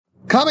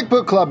Comic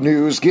Book Club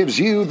News gives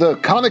you the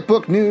comic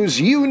book news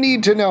you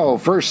need to know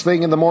first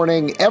thing in the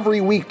morning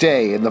every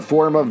weekday in the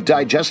form of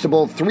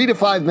digestible 3 to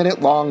 5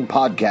 minute long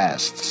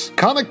podcasts.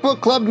 Comic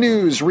Book Club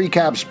News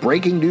recaps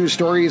breaking news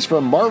stories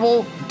from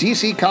Marvel,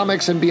 DC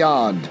Comics, and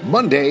beyond,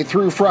 Monday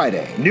through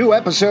Friday. New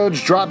episodes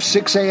drop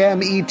 6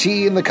 a.m. ET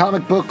in the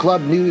Comic Book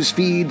Club News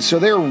feed, so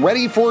they're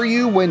ready for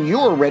you when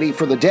you're ready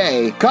for the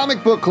day.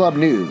 Comic Book Club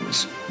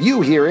News.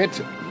 You hear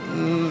it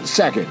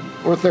second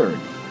or third,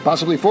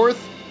 possibly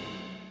fourth.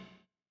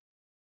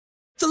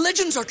 The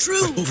legends are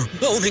true.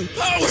 Overwhelming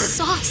power! The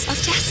sauce of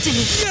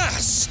destiny.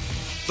 Yes!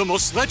 The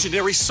most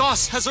legendary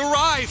sauce has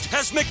arrived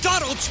as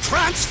McDonald's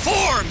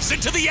transforms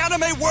into the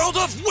anime world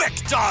of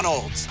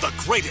WickDonald's. The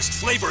greatest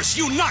flavors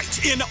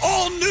unite in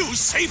all new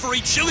savory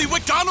chili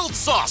McDonald's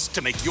sauce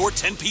to make your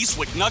 10-piece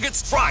Wick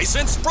Nuggets, fries,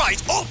 and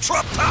Sprite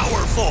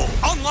ultra-powerful.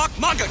 Unlock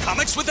manga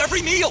comics with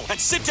every meal and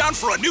sit down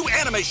for a new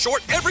anime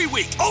short every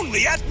week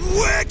only at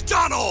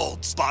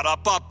WickDonald's.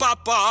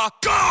 Ba-da-ba-ba-ba,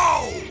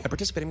 go! At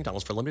participating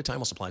McDonald's for a limited time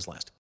while supplies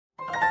last.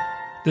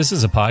 This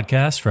is a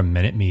podcast from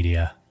Minute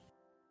Media.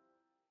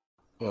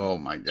 Oh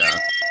my God.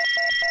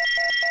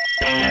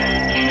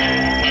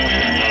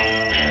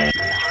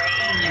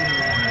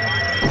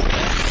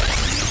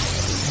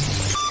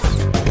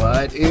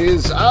 What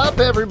is up,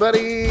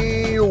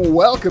 everybody?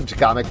 Welcome to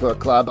Comic Book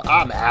Club.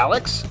 I'm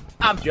Alex.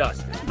 I'm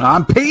Justin.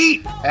 I'm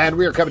Pete. And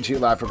we are coming to you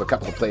live from a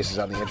couple of places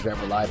on the internet.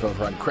 We're live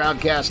over on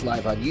Crowdcast,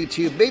 live on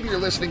YouTube. Maybe you're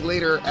listening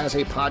later as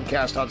a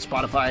podcast on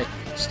Spotify,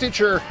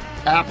 Stitcher,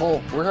 Apple,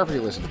 wherever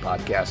you listen to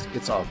podcasts.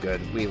 It's all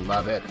good. We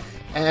love it.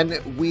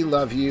 And we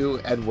love you,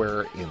 and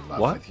we're in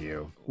love with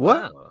you.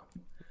 What?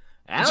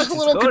 It's just a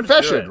little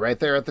confession right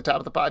there at the top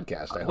of the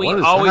podcast. We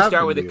always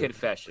start with a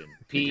confession.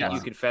 Pete, you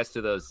confess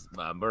to those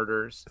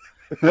murders.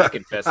 I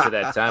confess to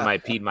that time I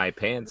peed my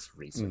pants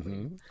recently.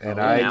 Mm-hmm. And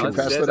I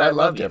confess that I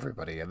loved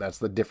everybody, and that's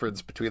the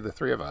difference between the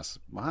three of us.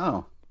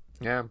 Wow.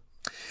 Yeah.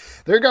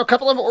 There you go. A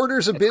couple of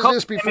orders of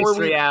business before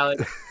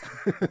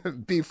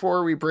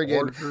we bring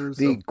in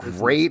the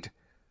great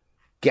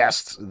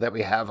guests that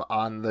we have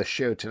on the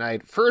show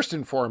tonight. First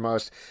and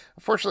foremost,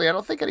 unfortunately, I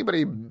don't think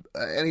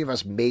any of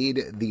us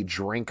made the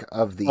drink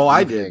of the evening.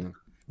 I did.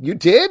 You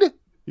did?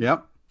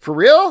 Yep. For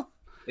real?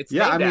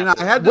 I mean,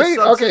 I had to wait.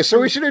 Okay, so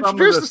we should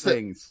introduce this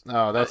things.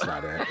 Oh, that's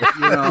not it.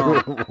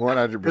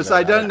 100%. Because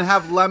I didn't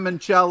have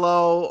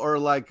limoncello or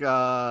like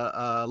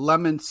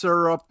lemon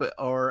syrup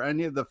or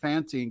any of the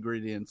fancy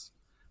ingredients,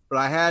 but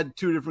I had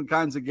two different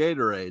kinds of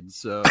Gatorade.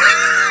 So.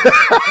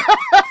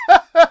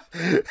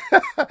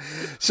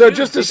 So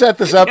just to set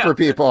this up for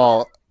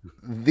people,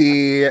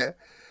 the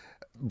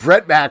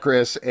Brett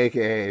Macris,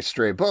 a.k.a.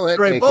 Stray Bullet,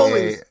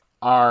 a.k.a.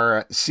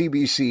 our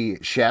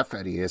CBC chef,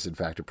 and he is in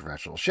fact a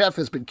professional chef,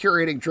 has been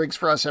curating drinks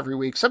for us every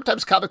week,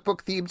 sometimes comic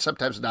book themed,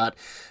 sometimes not.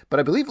 But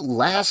I believe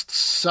last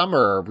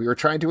summer we were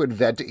trying to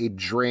invent a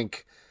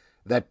drink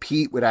that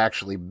Pete would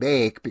actually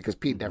make, because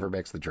Pete never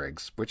makes the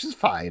drinks, which is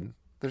fine.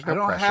 There's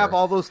no pressure. Have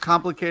all those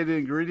complicated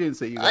ingredients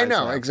that you guys I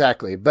know, have.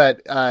 exactly.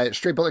 But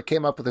Stray Bullet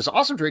came up with this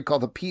awesome drink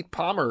called the Pete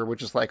Palmer,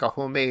 which is like a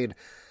homemade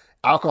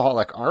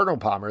alcoholic Arnold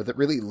Palmer that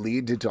really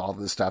leaned into all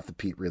the stuff that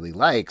Pete really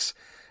likes.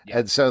 Yeah.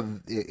 And so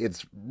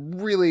it's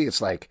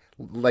like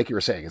you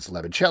were saying, it's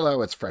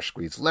limoncello, it's fresh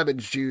squeezed lemon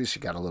juice.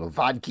 You got a little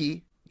vodka.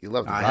 You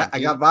love the vodka.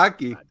 I got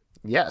vodka.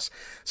 Yes.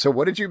 So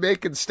what did you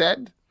make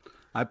instead?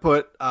 I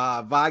put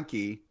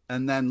vodka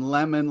and then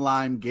lemon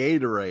lime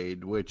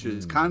Gatorade, which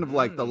is kind of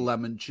like the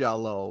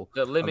limoncello.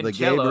 The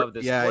limoncello of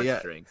the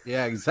sports drink.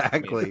 Yeah,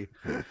 exactly.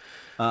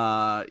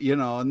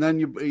 And then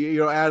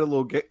you add a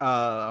little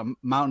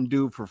Mountain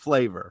Dew for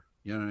flavor.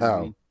 You know what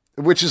I mean?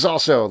 Which is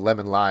also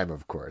lemon lime,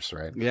 of course,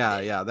 right?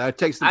 Yeah. That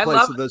takes the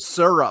place of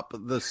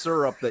the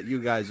syrup that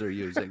you guys are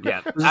using.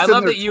 Yeah, I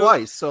love that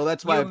twice, so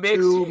that's why I have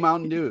two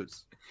Mountain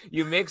Dews.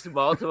 You mix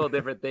multiple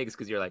different things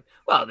because you're like,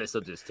 well, this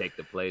will just take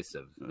the place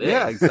of this.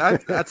 Yeah,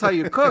 exactly. That's how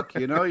you cook.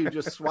 You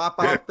just swap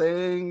out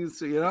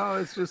things.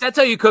 It's just that's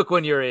how you cook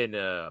when you're in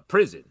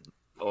prison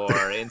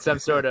or in some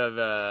sort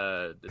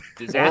of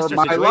disaster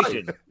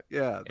situation. Life.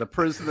 Yeah, the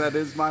prison that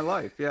is my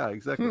life. Yeah,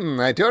 exactly.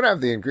 I don't have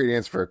the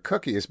ingredients for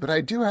cookies, but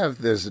I do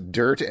have this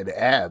dirt and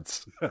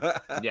ants.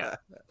 Yeah,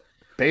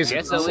 basically.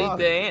 Yes, I'll eat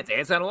the ants.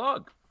 Ants on a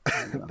log.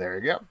 There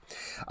you go.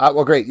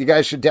 Well, great. You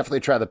guys should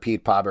definitely try the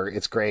Pete Palmer.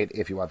 It's great.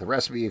 If you want the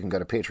recipe, you can go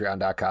to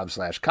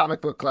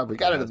patreon.com/comicbookclub. We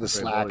got it in the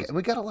Slack, and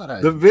we got a lot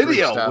of the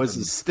video was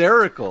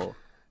hysterical.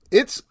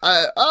 It's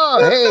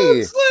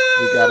hey,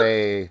 we got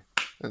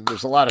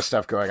there's a lot of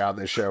stuff going on in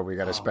this show. We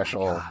got a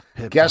special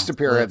guest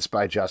appearance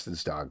by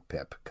Justin's dog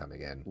Pip coming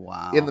in.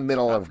 Wow! In the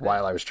middle of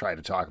while I was trying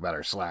to talk about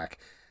our Slack.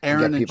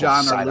 Aaron and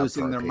John are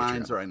losing their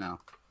minds right now.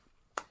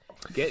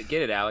 Get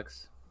it,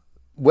 Alex.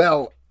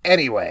 Well.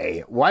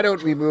 Anyway, why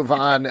don't we move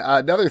on?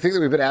 Another thing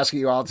that we've been asking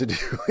you all to do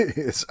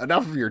is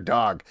enough of your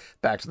dog.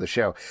 Back to the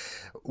show.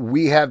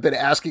 We have been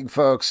asking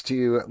folks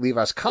to leave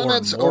us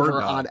comments over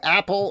on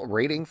Apple,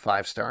 rating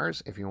 5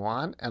 stars if you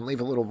want, and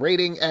leave a little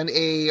rating and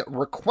a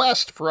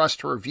request for us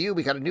to review.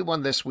 We got a new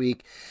one this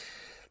week.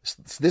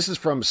 This is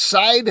from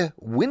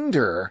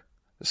Sidewinder.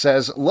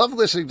 says, love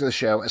listening to the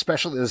show,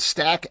 especially the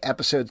Stack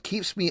episode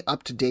keeps me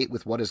up to date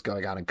with what is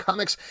going on in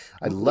comics.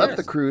 I'd love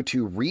the crew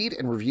to read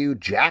and review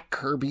Jack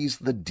Kirby's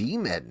The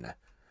Demon.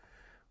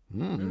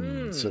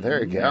 So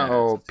there you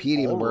go. Pete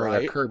even wearing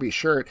a Kirby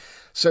shirt.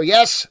 So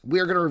yes, we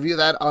are going to review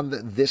that on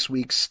this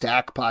week's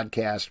Stack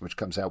podcast, which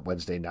comes out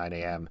Wednesday, 9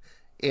 a.m.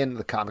 in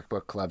the Comic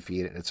Book Club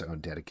feed and its own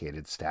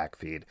dedicated Stack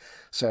feed.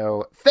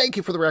 So thank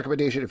you for the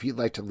recommendation. If you'd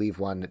like to leave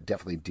one,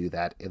 definitely do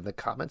that in the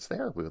comments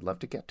there. We would love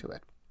to get to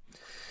it.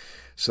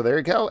 So there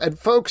you go. And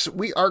folks,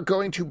 we are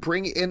going to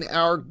bring in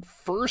our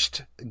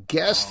first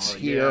guests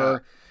here. Yeah.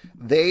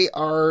 They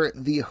are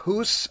the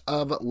hosts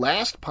of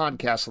Last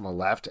Podcast on the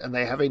Left, and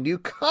they have a new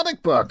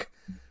comic book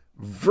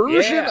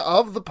version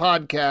of the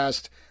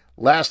podcast,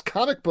 Last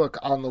Comic Book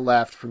on the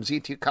Left from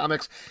Z2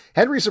 Comics.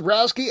 Henry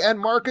Zebrowski and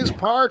Marcus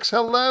Parks.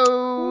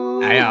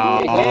 Hello.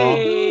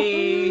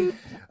 Hey.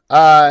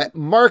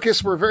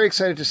 Marcus, we're very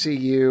excited to see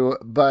you,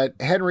 but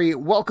Henry,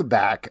 welcome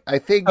back. I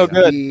think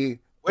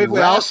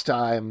last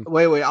time.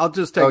 Wait, I'll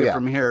just take it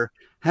from here.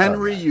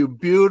 Henry, you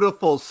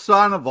beautiful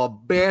son of a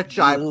bitch.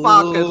 I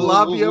fucking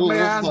love you,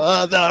 man.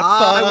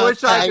 I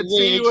wish I could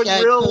see you in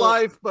real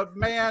life, but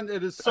man,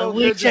 it is so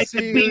good to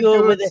see you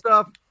doing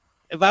stuff.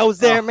 If I was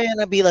there, man,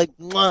 I'd be like,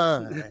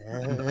 mwah,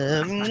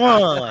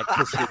 mwah,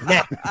 kiss your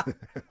neck.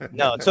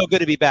 No, it's so good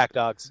to be back,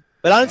 dogs.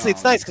 But honestly,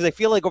 it's nice because I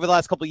feel like over the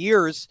last couple of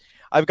years,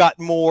 I've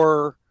gotten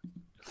more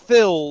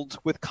filled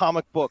with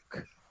comic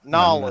book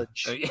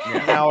knowledge.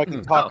 Now I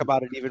can talk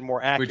about it even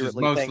more accurately. Which is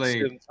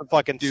mostly thanks to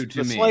fucking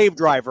the slave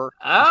driver.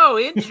 Oh,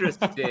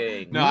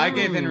 interesting. No, I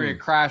gave Henry a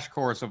crash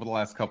course over the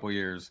last couple of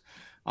years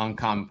on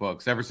comic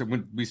books. Ever since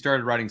when we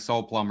started writing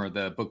Soul Plumber,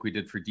 the book we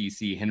did for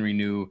DC, Henry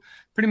knew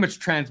pretty much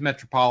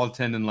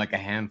Transmetropolitan and like a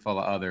handful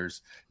of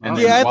others. And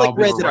I while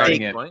we were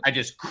writing it, I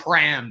just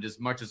crammed as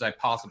much as I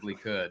possibly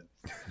could.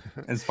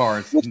 As far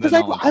as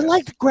I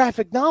liked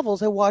graphic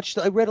novels. I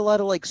read a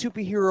lot of like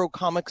superhero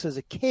comics as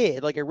a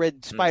kid. Like I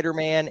read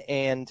Spider-Man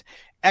and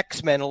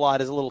X-Men a lot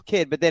as a little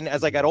kid. But then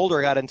as I got older,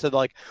 I got into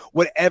like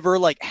whatever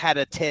like had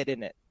a Ted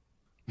in it.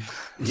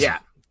 Yeah.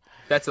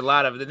 There's a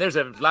lot of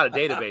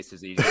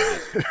databases that you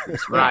can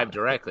subscribe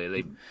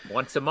directly.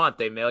 Once a month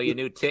they mail you a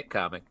new Tit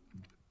comic.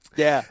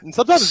 Yeah, and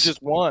sometimes it's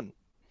just one.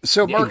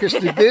 So Marcus,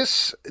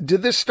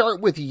 did this start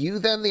with you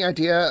then, the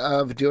idea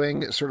of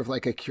doing sort of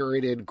like a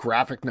curated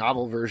graphic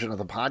novel version of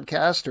the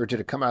podcast, or did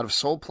it come out of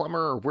Soul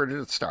Plumber, or where did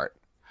it start?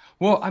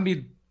 Well, I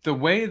mean, the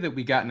way that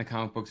we got into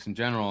comic books in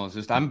general is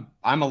just I'm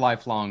a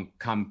lifelong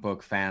comic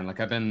book fan. Like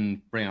I've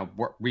been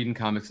reading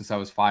comics since I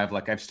was 5.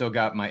 Like I've still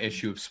got my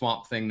issue of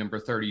Swamp Thing number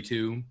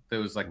 32. That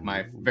was like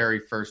my very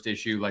first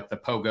issue, like the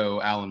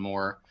Pogo Alan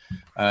Moore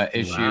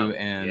issue.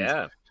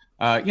 And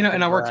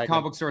and I worked at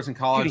comic book stores in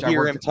college. You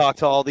hear him talk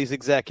to all these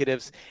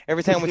executives.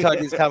 Every time we talk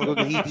to these comic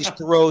books, he just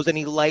throws and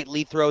he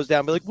lightly throws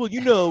down, be like, well,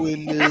 in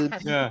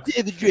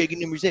the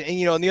Dragon number 7,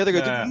 and and the other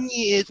goes,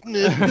 yes,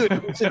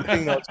 good. It's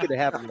going to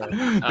happen.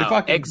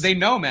 They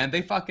know, man.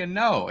 They fucking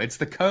know. It's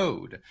the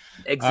code.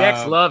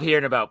 Execs love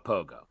hearing about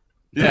Pogo.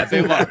 Yeah,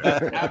 they love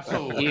it.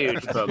 Absolutely.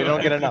 Huge Pogo. They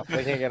don't get enough.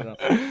 They can't get enough.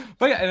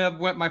 But yeah,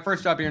 and my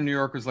first job here in New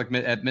York was like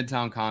at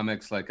Midtown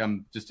Comics. Like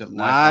I'm just a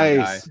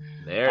nice guy.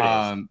 There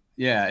it is.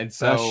 Yeah, and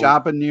so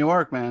shop in New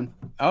York, man.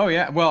 Oh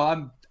yeah,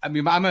 well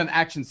I'm an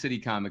Action City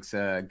Comics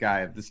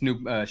guy. This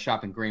new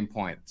shop in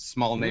Greenpoint,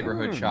 small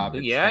neighborhood shop.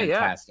 It's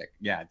fantastic.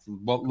 Yeah, it's a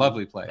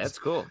lovely place. That's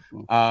cool.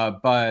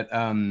 But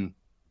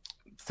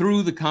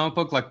through the comic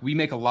book, like we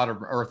make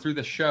through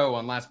the show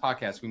on Last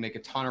Podcast, we make a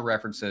ton of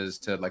references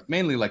to like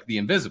mainly like the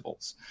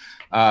Invisibles,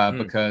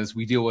 because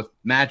we deal with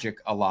magic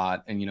a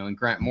lot, and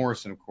Grant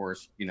Morrison, of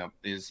course,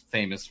 is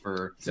famous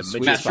for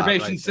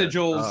masturbation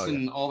sigils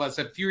and all that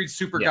stuff. If you read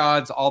Super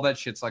Gods, all that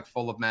shit's like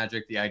full of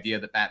magic. The idea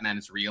that Batman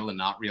is real and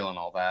not real and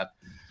all that.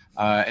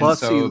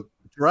 Plus, he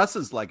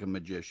dresses like a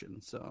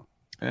magician, so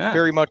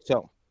very much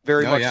so.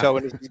 Very much so,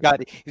 and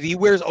he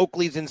wears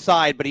Oakley's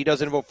inside, but he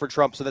doesn't vote for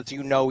Trump, so that's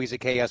he's a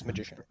KS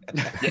magician. And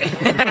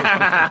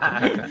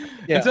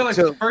so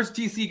the first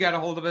DC got a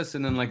hold of us,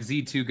 and then like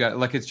Z2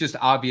 got it's just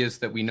obvious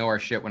that we know our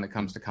shit when it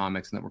comes to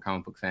comics and that we're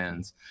comic book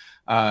fans.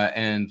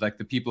 And like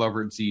the people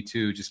over at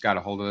Z2 just got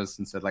a hold of us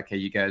and said like, hey,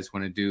 you guys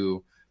want to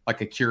do like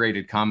a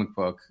curated comic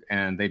book?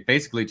 And they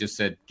basically just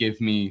said, give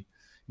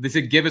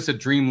us a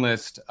dream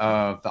list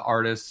of the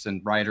artists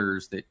and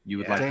writers that you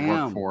would like to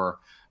work for.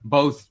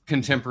 Both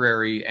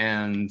contemporary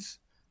and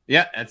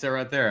that's it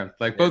right there.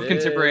 Like both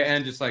contemporary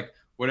and just like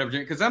whatever.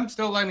 Because I'm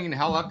still learning.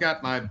 Hell, I've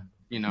got my,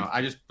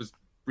 I just was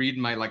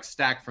reading my like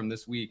stack from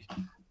this week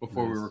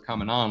before we were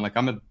coming on. Like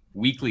I'm a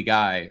weekly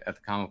guy at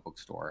the comic book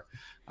store.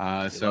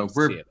 So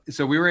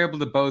we were able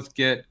to both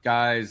get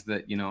guys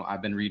that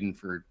I've been reading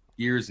for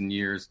years and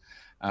years,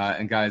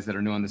 and guys that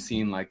are new on the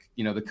scene. Like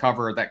that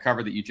cover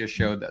that you just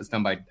showed that was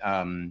done by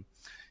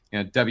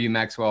W.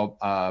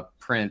 Maxwell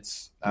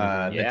Prince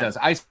that does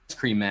Ice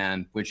Cream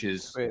Man, which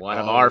is one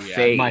of our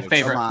favorites. My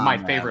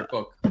favorite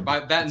book.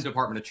 That and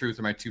Department of Truth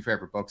are my two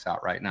favorite books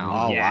out right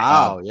now.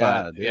 Oh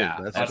wow,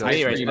 That's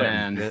Ice Cream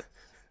Man.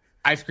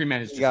 Ice Cream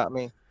Man is got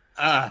me.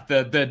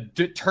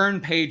 the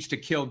turn page to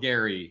kill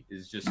Gary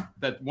is just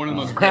that one of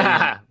the most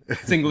brilliant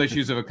single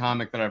issues of a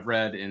comic that I've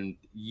read in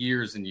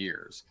years and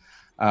years.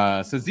 So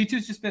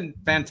Z2's just been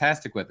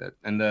fantastic with it.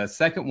 And the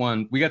second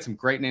one, we got some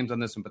great names on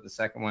this one, but the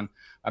second one,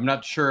 I'm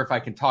not sure if I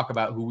can talk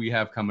about who we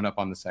have coming up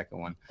on the second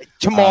one.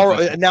 Tomorrow,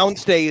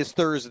 announce day is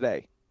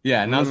Thursday.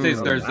 Yeah, announce day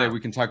is Thursday. Wow. We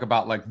can talk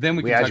about then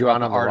we can had talk you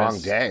about on the the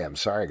artists. wrong day. I'm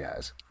sorry,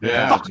 guys.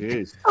 Yeah,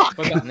 jeez.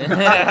 But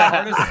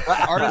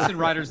the artists and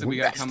writers that we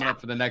got coming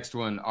up for the next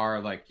one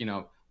are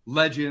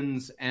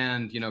legends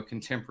and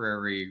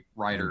contemporary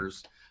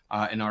writers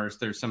and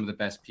artists. They're some of the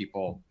best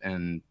people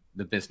in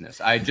the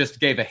business. I just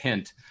gave a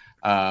hint,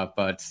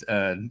 but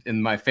in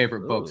my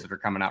favorite books that are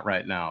coming out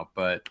right now,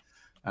 but.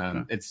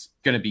 It's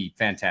going to be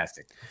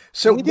fantastic.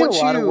 So we did a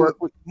lot of work.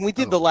 When we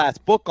did the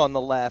last book on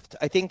the left,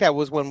 I think that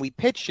was when we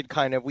pitched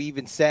it. We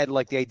even said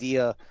the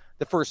idea,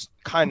 the first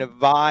kind of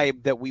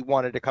vibe that we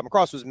wanted to come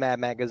across was Mad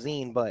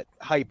Magazine, but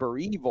hyper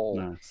evil.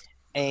 Nice.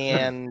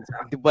 And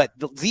but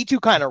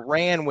Z2 kind of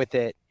ran with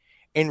it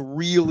and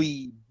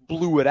really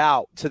blew it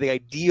out to the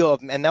idea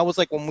of, and that was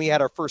when we had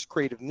our first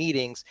creative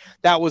meetings.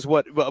 That was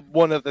what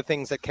one of the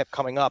things that kept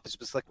coming up. It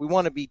was we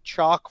want to be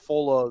chock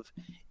full of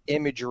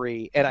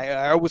imagery, and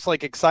I was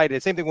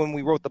excited. Same thing when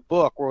we wrote the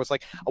book, where it was I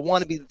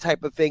want to be the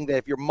type of thing that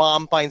if your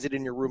mom finds it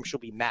in your room, she'll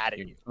be mad at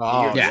you.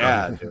 Oh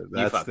yeah, dude,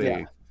 that's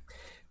the.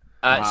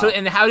 Wow. So,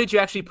 and how did you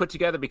actually put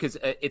together? Because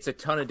it's a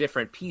ton of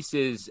different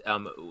pieces.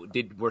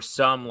 Were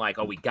some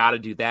we got to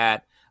do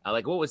that?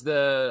 What was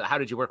how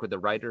did you work with the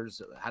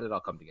writers? How did it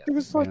all come together? There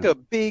was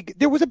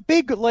there was a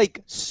big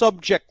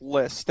subject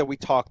list that we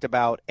talked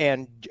about,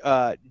 and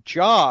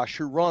Josh,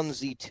 who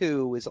runs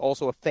Z2, is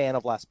also a fan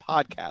of last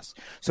podcast.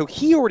 So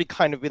he already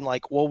kind of been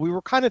we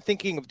were kind of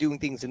thinking of doing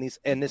things in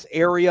this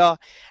area,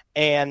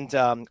 and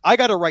I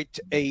got to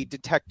write a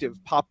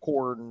detective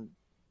Popcorn,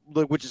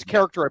 which is a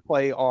character I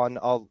play on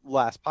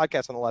last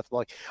podcast on the left.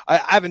 I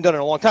haven't done it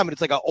in a long time, but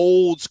it's an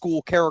old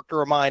school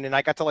character of mine, and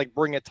I got to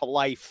bring it to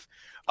life.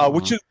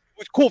 Which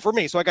was cool for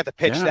me. So I got to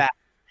pitch that,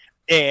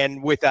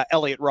 and with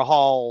Elliot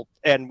Rahal,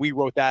 and we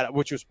wrote that,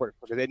 which was pretty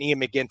cool. And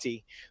Ian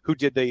McGinty, who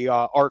did the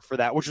art for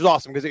that, which was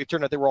awesome because it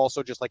turned out they were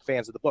also just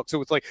fans of the book.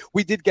 So it's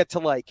we did get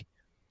to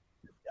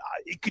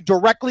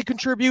directly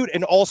contribute,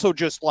 and also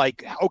just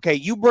okay,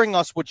 you bring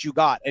us what you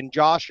got. And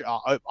Josh,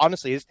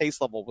 honestly, his taste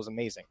level was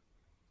amazing.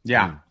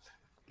 Yeah.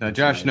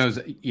 Josh knows.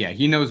 Yeah,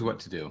 he knows what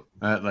to do.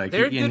 He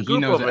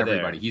knows everybody.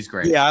 There. He's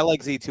great. Yeah, I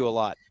like Z2 a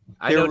lot.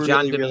 I know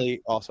John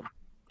really awesome.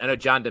 I know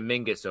John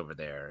Dominguez over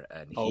there.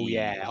 And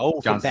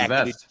from back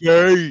in the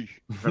day.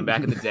 From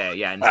back in the day,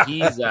 yeah. And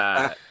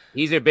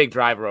he's a big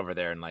driver over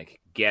there and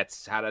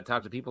gets how to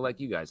talk to people like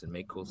you guys and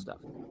make cool stuff.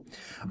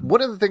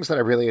 One of the things that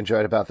I really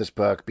enjoyed about this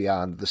book,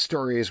 beyond the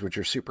stories, which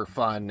are super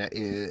fun,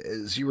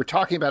 is you were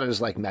talking about it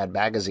as Mad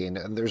Magazine,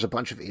 and there's a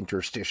bunch of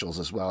interstitials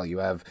as well. You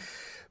have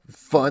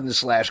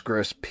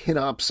fun/gross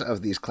pinups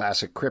of these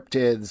classic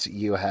cryptids.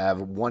 You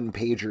have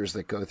one-pagers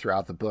that go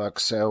throughout the book.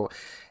 So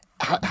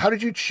how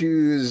did you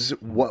choose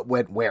what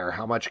went where?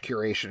 How much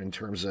curation in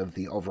terms of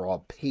the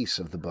overall pace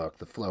of the book,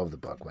 the flow of the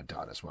book went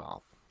on as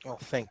well? Oh,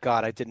 thank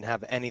God I didn't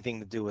have anything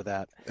to do with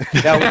that.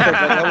 That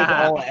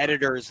was all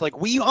editors.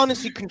 We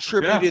honestly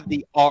contributed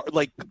the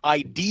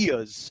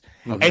ideas,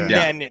 and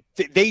then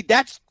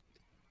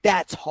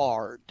that's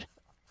hard.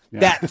 Yeah.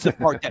 That's the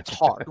part that's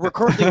hard. We're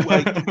currently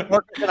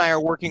Marcus and I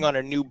are working on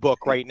a new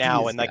book right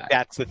now, and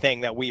that's the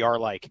thing that we are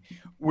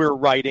we're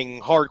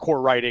writing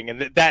hardcore writing,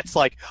 and that's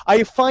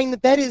I find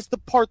that is the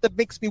part that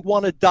makes me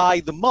want to die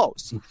the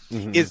most.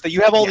 Is that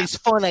you have all these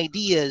fun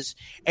ideas,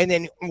 and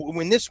then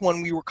when this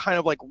one we were kind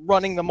of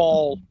running them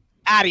all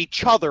at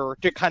each other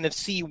to kind of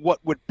see what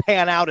would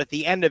pan out at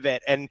the end of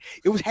it, and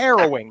it was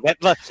harrowing. That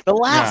the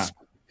last.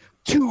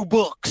 Two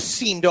books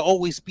seem to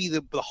always be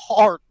the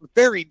hard,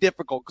 very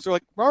difficult because they're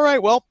all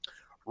right, well,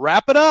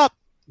 wrap it up.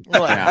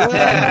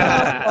 Oh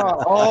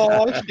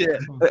shit.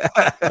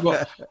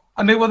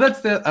 Well,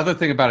 that's the other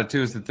thing about it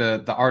too, is that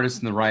the artists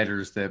and the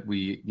writers that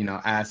we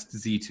asked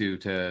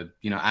Z2 to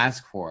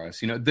ask for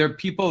us, they're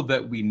people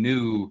that we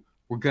knew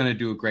were going to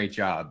do a great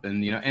job,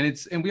 and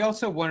and we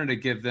also wanted to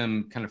give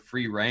them kind of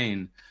free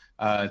reign.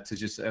 I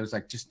was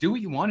just do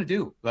what you want to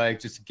do.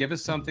 Just give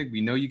us something.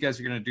 We know you guys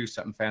are going to do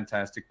something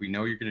fantastic. We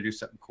know you're going to do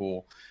something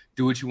cool.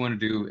 Do what you want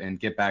to do and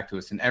get back to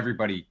us. And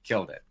everybody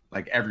killed it.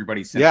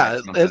 Everybody sent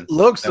it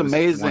looks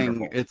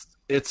amazing. Wonderful.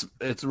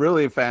 It's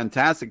really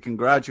fantastic.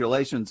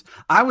 Congratulations.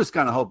 I was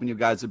kind of hoping you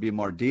guys would be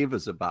more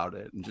divas about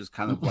it and just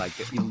kind of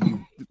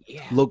you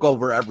look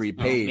over every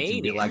page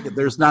and be if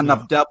there's not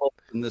enough devil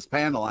in this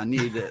panel, I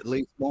need at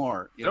least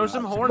more. Throw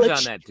some horns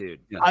on that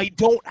dude. Yeah. I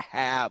don't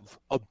have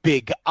a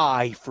big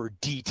eye for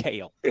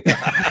detail.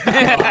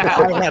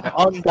 I have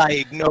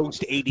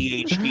undiagnosed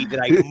ADHD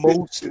that I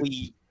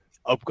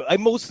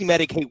mostly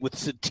medicate with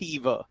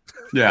sativa.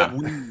 Yeah.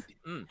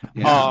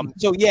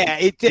 So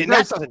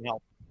that doesn't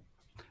help.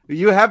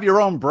 You have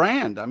your own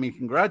brand. I mean,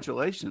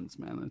 congratulations,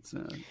 man. It's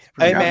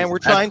hey, man, we're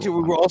trying to.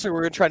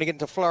 We're trying to get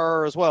into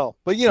flower as well.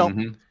 But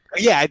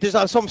Yeah,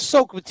 so I'm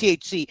soaked with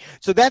THC.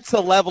 So that's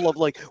the level of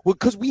like, well,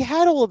 because we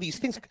had all of these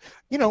things,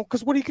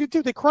 because what are you going to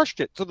do? They crushed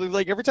it. So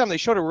like every time they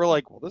showed it, we're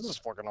like, well, this is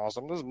fucking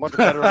awesome. This is much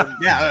better than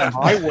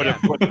I would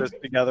have put this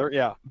together.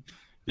 Yeah.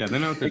 Yeah, they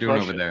know what they're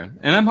doing over there.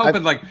 And I'm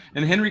hoping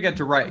and Henry got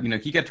to write,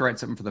 he got to write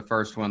something for the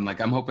first one.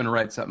 Like I'm hoping to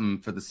write something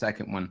for the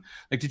second one.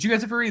 Like, did you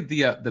guys ever read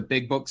the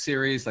Big Book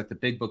series, like the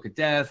Big Book of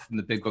Death and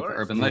the Big Book of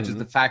Urban Legends,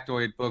 the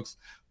factoid books?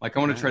 Like I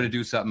want to try to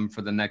do something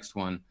for the next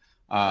one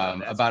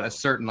about a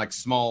certain like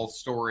small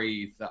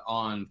story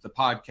on the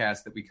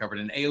podcast that we covered,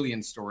 an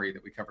alien story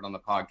that we covered on the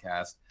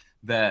podcast.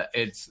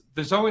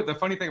 There's always the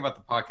funny thing about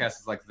the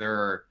podcast is like there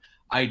are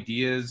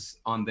ideas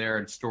on there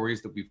and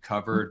stories that we've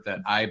covered that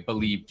I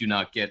believe do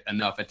not get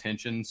enough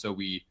attention, so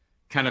we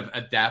kind of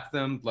adapt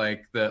them.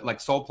 Like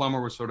Soul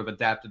Plumber was sort of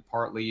adapted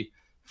partly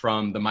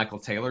from the Michael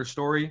Taylor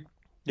story.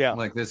 Yeah,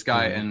 like this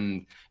guy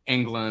in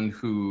England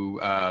who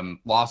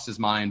lost his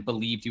mind,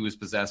 believed he was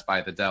possessed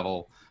by the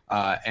devil,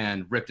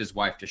 and ripped his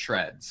wife to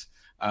shreds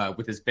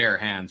with his bare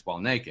hands while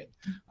naked.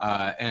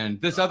 And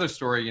this other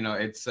story,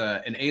 it's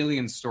an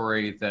alien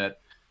story that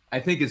I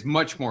think is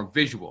much more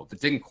visual,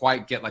 that didn't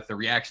quite get like the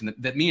reaction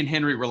that me and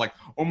Henry were like,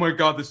 oh my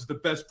God, this is the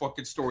best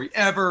fucking story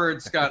ever.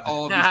 It's got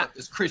all of these, like,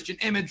 this Christian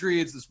imagery.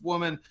 It's this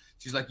woman.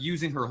 She's like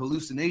using her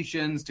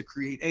hallucinations to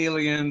create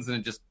aliens. And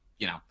it just,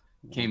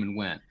 came and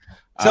went.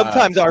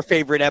 Sometimes our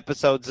favorite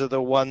episodes are the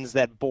ones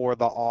that bore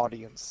the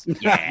audience.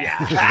 Yeah.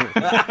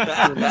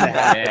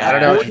 I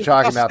don't know what you're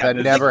talking about. That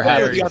never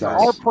happens.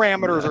 Our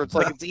parameters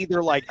are it's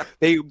either like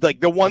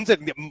the ones that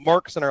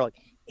Marcus and I are like,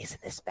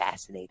 isn't this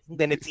fascinating?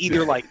 Then it's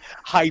either like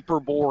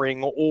hyper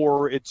boring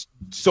or it's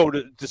so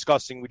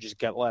disgusting we just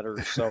get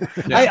letters. So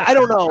I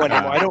don't know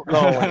anymore. I don't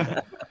know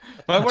anymore.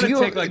 But I want to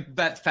take like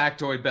that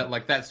factoid, but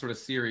like that sort of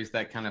series,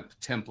 that kind of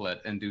template,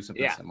 and do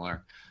something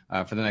similar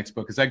for the next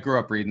book. Because I grew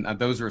up reading;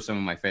 those were some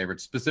of my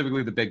favorites.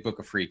 Specifically, the Big Book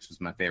of Freaks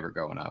was my favorite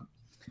growing up.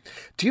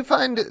 Do you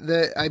find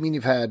that,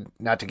 you've had,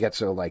 not to get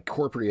so like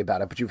corporate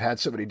about it, but you've had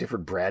so many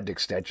different brand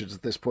extensions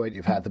at this point.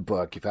 You've had the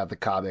book, you've had the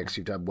comics,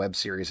 you've done web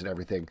series and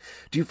everything.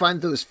 Do you find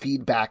those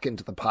feed back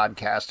into the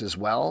podcast as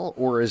well?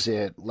 Or is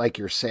it, like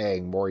you're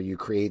saying, more you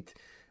create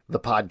the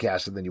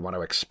podcast and then you want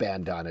to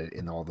expand on it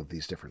in all of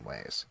these different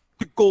ways?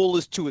 The goal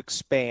is to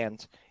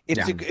expand.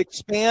 It's to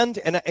expand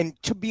and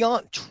to be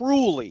honest,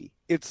 truly,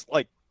 it's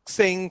like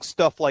saying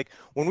stuff like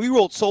when we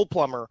wrote Soul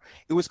Plumber,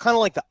 it was kind of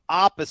like the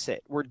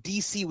opposite, where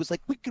DC was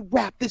like, we could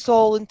wrap this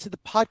all into the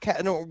podcast,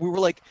 and we were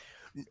like,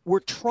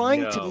 we're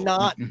trying to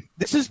not,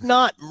 this is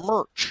not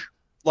merch,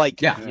 like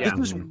this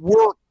is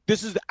work,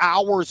 this is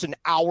hours and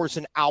hours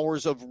and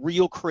hours of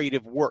real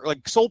creative work.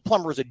 Like Soul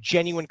Plumber is a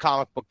genuine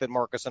comic book that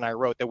Marcus and I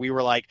wrote that we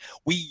were like,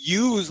 we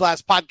used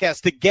last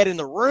podcast to get in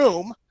the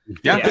room.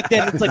 Yeah. But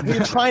then it's like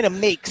we're trying to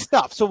make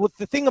stuff. So with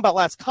the thing about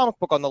Last Comic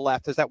Book on the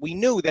left is that we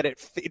knew that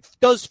it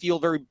does feel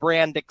very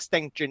brand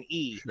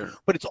extension-y,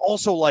 but it's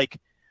also like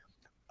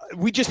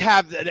we just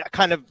have that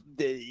kind of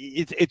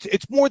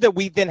it's more that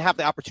we then have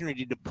the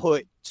opportunity to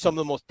put some of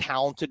the most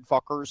talented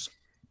fuckers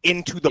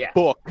into the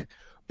book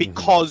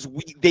because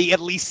they at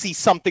least see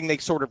something they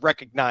sort of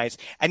recognize.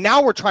 And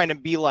now we're trying to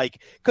be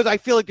like, because I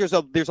feel like there's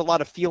a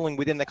lot of feeling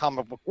within the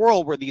comic book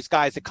world where these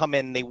guys that come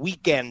in, they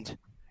weekend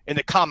in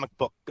the comic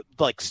book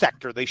like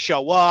sector, they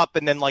show up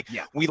and then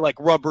we like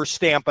rubber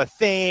stamp a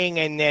thing,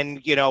 and then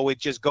it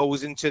just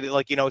goes into the,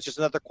 it's just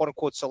another quote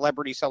unquote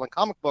celebrity selling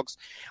comic books.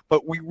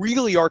 But we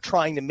really are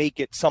trying to make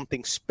it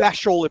something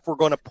special if we're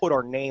going to put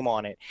our name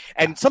on it.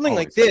 And something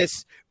like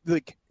this,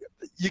 like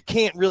you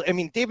can't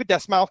really. David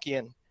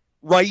Desmalkian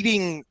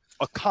writing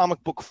a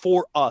comic book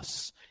for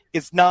us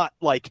is not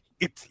like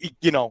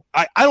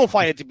I don't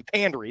find it to be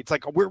pandery. It's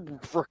like we're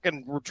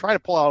trying to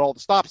pull out all the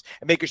stops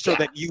and making sure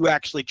that you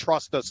actually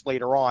trust us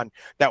later on,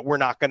 that we're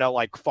not gonna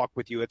like fuck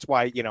with you. It's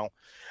why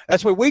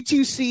wait till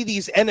you see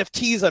these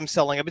NFTs I'm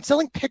selling. I've been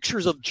selling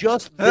pictures of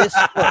just this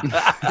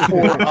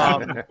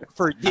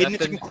for and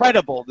it's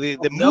incredible. The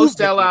no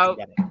sellout,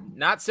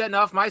 not setting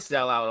off my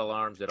sellout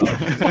alarms at all.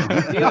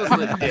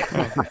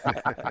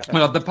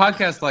 Well, the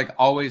podcast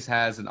always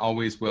has and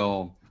always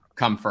will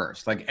come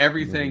first. Like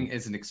everything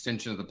is an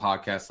extension of the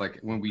podcast. Like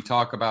when we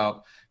talk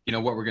about,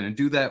 what we're going to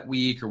do that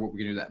week or what we're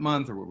going to do that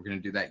month or what we're going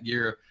to do that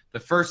year, the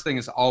first thing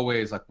is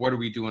always like, what are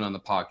we doing on the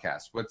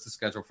podcast? What's the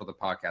schedule for the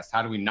podcast?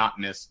 How do we not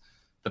miss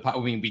the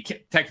we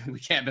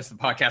can't miss the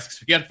podcast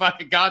because we got a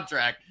fucking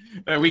contract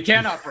that we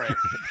can't operate.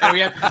 And we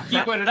have to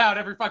keep putting it out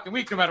every fucking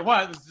week, no matter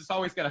what. It's just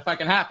always going to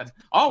fucking happen.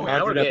 Always.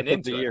 Now we're getting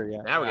into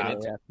it. Now we're getting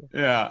into it.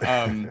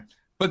 Yeah.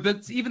 But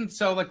that's even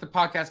so, like the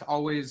podcast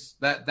always,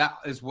 that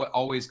is what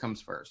always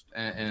comes first.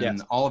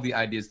 And all of the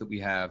ideas that we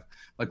have,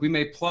 like we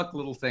may pluck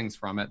little things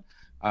from it,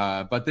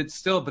 but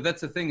that's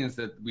the thing is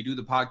that we do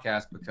the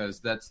podcast because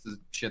that's the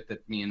shit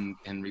that me and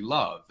Henry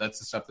love. That's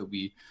the stuff that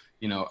we,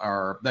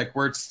 are like,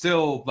 we're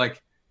still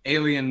like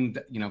alien,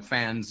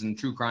 fans and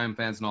true crime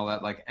fans and all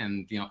that, like,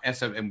 and,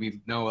 and we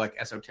know like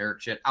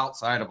esoteric shit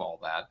outside of all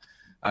that.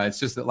 It's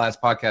just that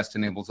Last Podcast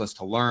enables us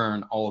to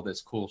learn all of this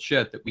cool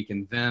shit that we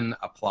can then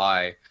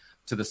apply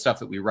to the stuff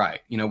that we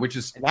write, which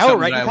is now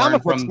we're writing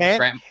comic books,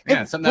 man.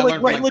 Something I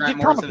learned from Grant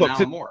Morrison and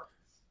Alan Moore.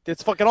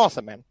 It's fucking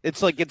awesome, man.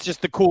 It's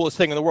just the coolest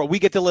thing in the world. We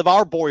get to live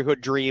our boyhood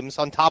dreams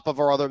on top of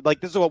our other,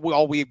 like, this is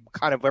what we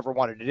kind of ever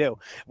wanted to do.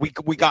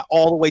 We got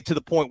all the way to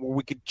the point where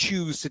we could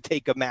choose to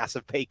take a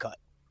massive pay cut.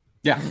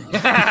 Yeah.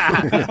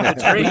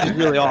 That's great. It's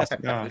really awesome.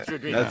 It's your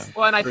dream.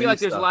 Well, and I feel like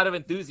there's a lot of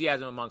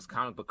enthusiasm amongst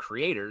comic book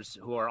creators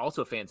who are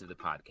also fans of the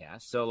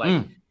podcast. So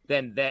like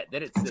then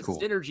it's this cool.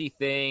 synergy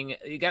thing.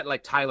 You got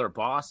like Tyler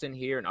Boss in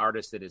here, an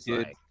artist that is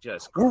like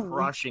just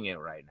crushing it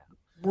right now.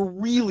 We're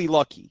really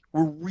lucky.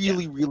 We're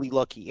really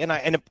lucky.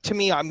 And to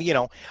me,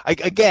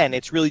 again,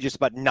 it's really just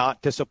about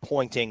not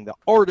disappointing the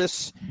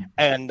artists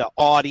and the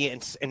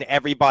audience and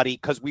everybody,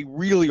 because we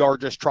really are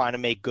just trying to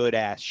make good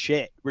ass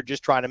shit. We're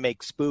just trying to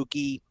make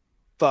spooky,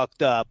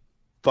 fucked up,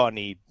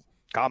 funny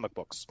comic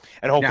books,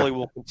 and hopefully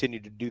we'll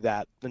continue to do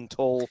that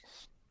until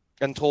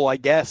I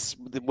guess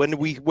when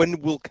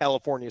will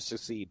California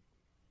succeed?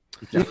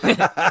 Even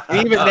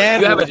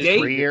then, you have a date.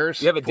 3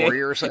 years, you have a 4 date.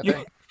 years, I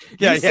think.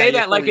 You say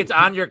that like it's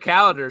on your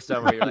calendar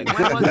somewhere. You're like,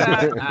 when was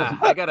that?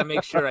 I got to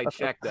make sure I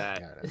check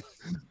that.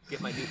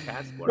 Get my new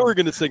passport. We're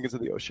going to sing into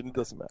the ocean. It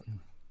doesn't matter.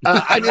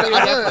 I'm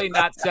definitely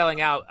not selling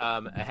out,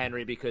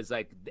 Henry, because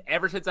like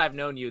ever since I've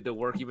known you, the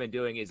work you've been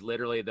doing is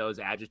literally those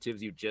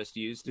adjectives you just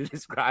used to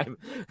describe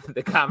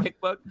the comic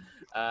book.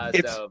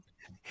 So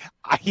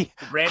the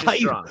brand is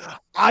strong.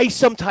 I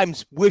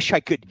sometimes wish I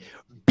could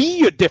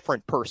be a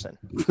different person.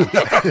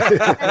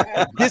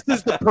 This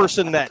is the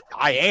person that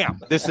I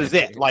am. This is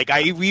it. Like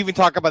we even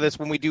talk about this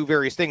when we do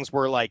various things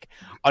where, like,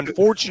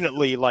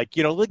 unfortunately, like,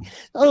 you know, like,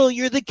 oh,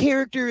 you're the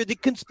character, the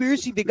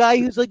conspiracy, the guy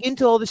who's like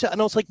into all this. And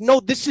I was like,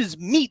 no, this is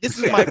me. This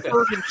is my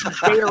burden to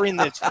bear in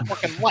this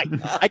fucking life.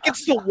 I can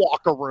still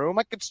walk a room.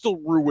 I can still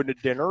ruin a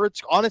dinner.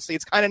 It's honestly,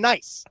 it's kind of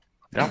nice.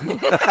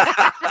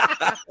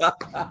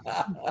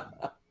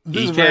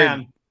 He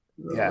can.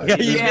 Yeah,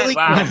 you really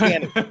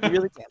can. You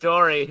really can.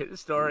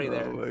 Story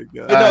there. Oh my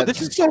God. No,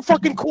 this is so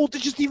fucking cool to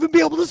just even be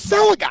able to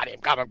sell a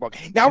goddamn comic book.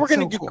 Now we're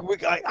gonna do. Cool.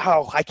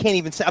 I can't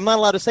even say. I'm not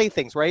allowed to say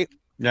things, right?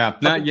 Yeah,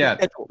 not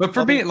yet. But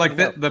for me, like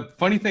the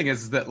funny thing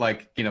is that,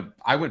 like, you know,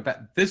 I went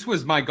back. This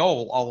was my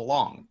goal all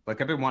along.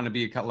 Like, I've been wanting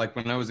to be like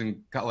when I was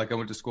in like I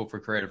went to school for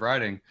creative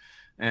writing,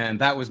 and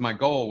that was my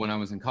goal when I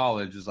was in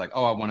college. Is like,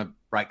 oh, I want to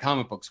write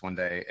comic books one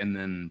day, and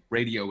then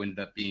radio ended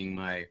up being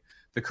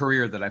the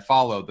career that I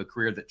followed, the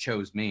career that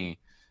chose me.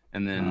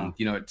 And then,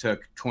 you know, it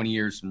took 20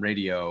 years from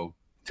radio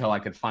till I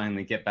could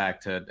finally get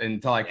back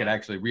until I could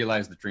actually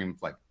realize the dream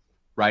of, like,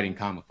 writing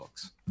comic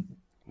books.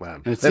 Wow.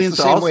 That's the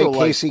same way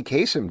Casey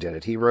Kasem did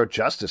it. He wrote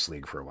Justice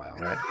League for a while,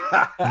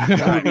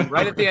 right?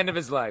 Right at the end of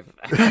his life.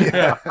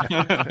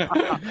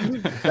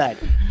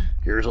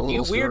 Here's a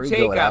little weird story take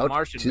going on out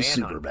Martian to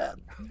Manhunter. Superbad.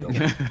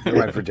 They're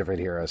right for different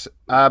heroes.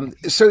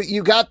 So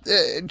you got,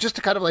 just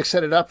to kind of like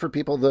set it up for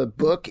people, the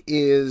book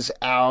is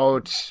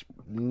out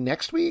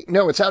next week?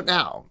 No, it's out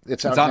now.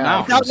 It's out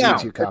now. It's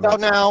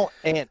out now,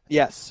 and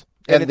yes.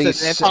 And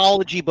it's an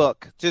anthology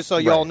book, just so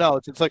y'all know.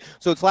 It's like,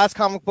 so it's Last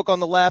Comic Book on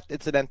the Left.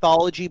 It's an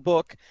anthology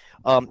book.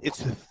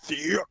 It's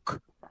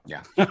thick.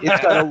 Yeah.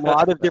 It's got a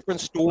lot of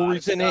different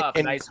stories in it.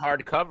 And nice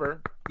hardcover.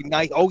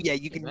 Nice. Oh yeah,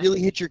 you can really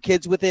hit your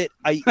kids with it.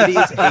 I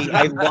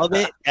love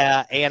it,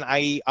 and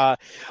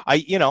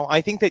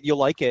I think that you'll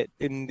like it.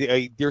 And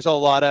there's a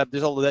lot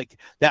like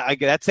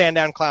that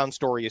Sandown Clown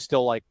story is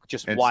still like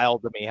just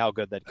wild to me how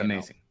good that came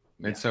amazing. Out.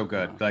 It's so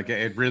good. Like,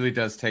 it really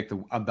does take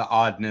the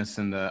oddness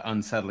and the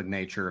unsettling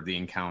nature of the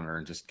encounter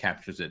and just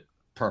captures it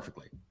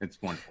perfectly. It's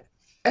wonderful.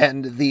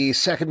 And the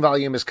second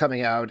volume is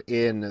coming out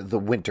in the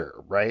winter,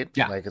 right?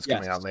 Yeah. Like, it's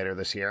coming out later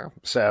this year.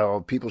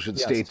 So people should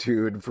stay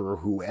tuned for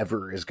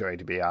whoever is going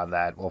to be on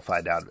that. We'll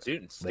find out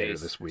later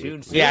this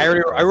week. Yeah,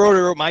 I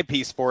wrote my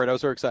piece for it. I was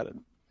so excited.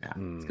 Yeah, it's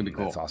going to be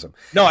cool. That's awesome.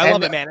 No, I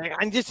love it, man.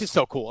 And this is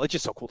so cool. It's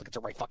just so cool to get to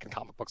write fucking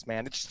comic books,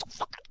 man. It's just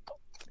so fucking cool.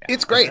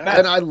 It's great,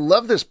 and I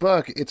love this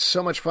book. It's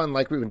so much fun,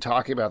 like we've been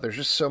talking about. There's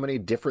just so many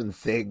different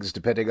things,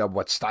 depending on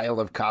what style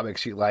of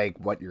comics you like,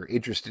 what you're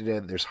interested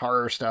in. There's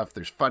horror stuff,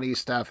 there's funny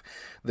stuff,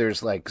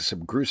 there's like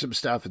some gruesome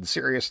stuff and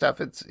serious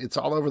stuff. It's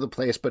all over the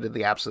place, but in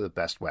the absolute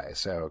best way.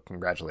 So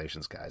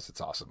congratulations, guys.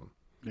 It's awesome.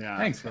 Yeah,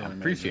 thanks, man.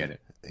 Appreciate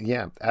it.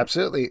 Yeah,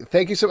 absolutely.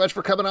 Thank you so much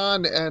for coming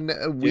on,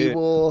 and we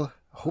will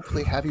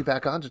hopefully have you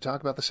back on to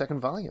talk about the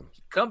second volume.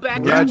 Come back.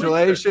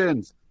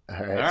 Congratulations.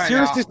 All right.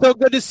 Seriously, so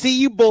good to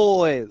see you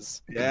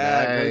boys.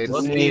 Yeah, good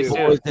to see you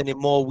boys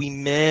anymore. We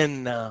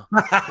men now.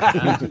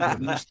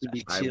 Used to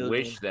be I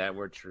wish that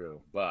were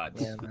true,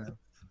 but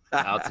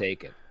I'll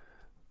take it.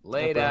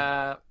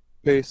 Later.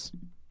 Peace.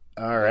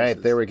 All right,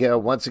 there we go.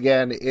 Once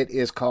again, it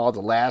is called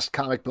The Last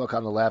Comic Book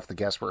on the Left. The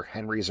guests were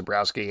Henry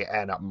Zebrowski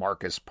and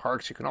Marcus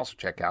Parks. You can also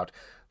check out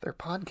their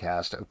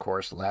podcast, of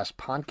course, The Last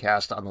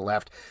Podcast on the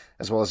Left,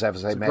 as well as I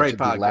mentioned,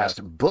 The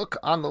Last Book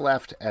on the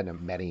Left, and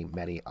many,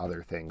 many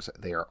other things.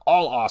 They are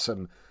all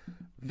awesome.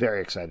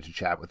 Very excited to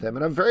chat with them.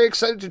 And I'm very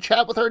excited to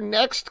chat with our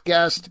next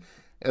guest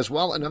as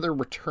well, another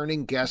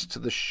returning guest to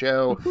the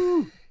show.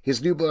 Woo-hoo.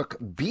 His new book,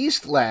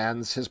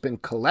 Beastlands, has been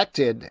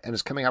collected and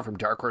is coming out from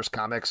Dark Horse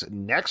Comics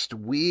next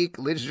week.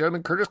 Ladies and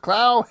gentlemen, Curtis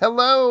Clough,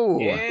 hello.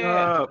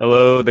 Yeah.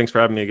 Hello, thanks for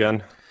having me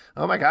again.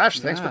 Oh my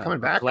gosh, thanks for coming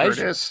back,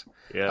 Curtis.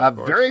 Yeah,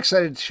 very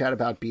excited to chat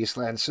about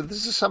Beastlands. So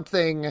this is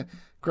something,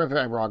 correct me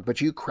if I'm wrong,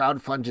 but you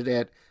crowdfunded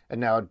it, and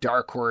now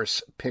Dark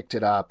Horse picked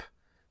it up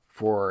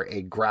for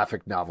a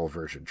graphic novel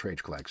version,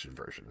 trade collection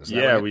version. Is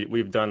that right?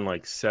 We've done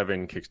like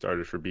 7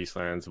 Kickstarters for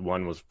Beastlands.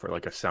 One was for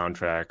like a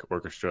soundtrack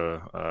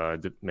orchestra,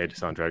 made a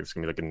soundtrack. It's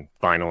gonna be like in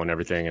vinyl and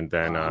everything. And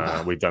then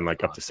we've done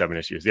like up to 7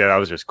 issues. Yeah, that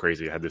was just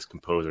crazy. I had this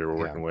composer we're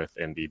working with,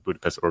 and the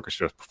Budapest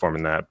Orchestra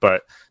performing that.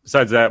 But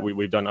besides that,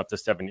 we've done up to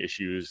 7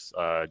 issues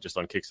just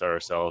on Kickstarter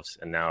ourselves.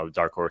 And now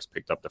Dark Horse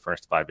picked up the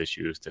first 5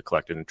 issues to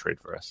collect it and trade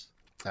for us.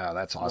 Oh,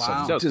 that's awesome.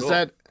 Wow. So Does cool.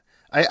 that?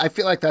 I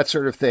feel like that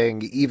sort of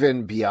thing,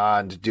 even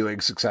beyond doing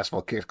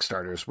successful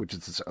Kickstarters, which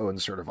is its own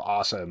sort of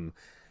awesome,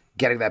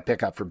 getting that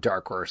pickup from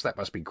Dark Horse, that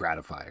must be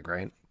gratifying,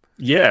 right?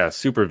 Yeah,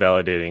 super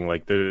validating.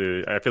 Like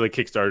I feel like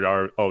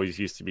Kickstarter always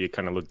used to be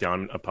kind of looked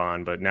down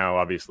upon, but now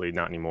obviously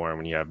not anymore.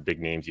 When you have big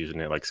names using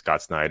it, like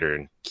Scott Snyder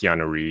and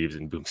Keanu Reeves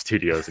and Boom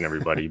Studios and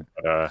everybody.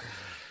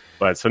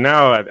 But so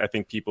now I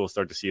think people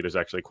start to see there's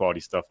actually quality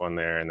stuff on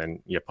there, and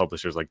then you have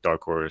publishers like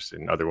Dark Horse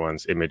and other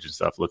ones, Image and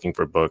stuff, looking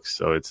for books.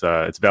 So it's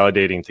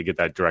validating to get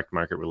that direct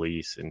market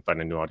release and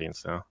find a new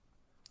audience now.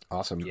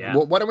 Awesome. Yeah.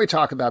 Well, why don't we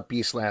talk about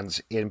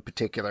Beastlands in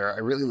particular? I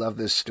really love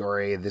this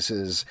story. This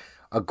is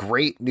a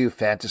great new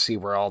fantasy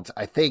world.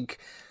 I think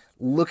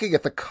looking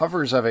at the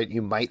covers of it,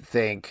 you might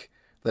think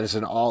that it's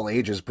an all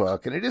ages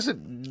book, and it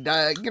isn't.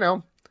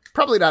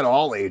 Probably not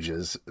all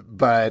ages,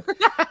 but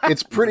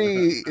it's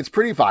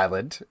pretty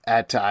violent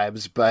at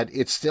times, but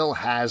it still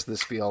has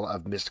this feel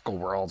of mystical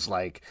worlds.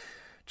 Like,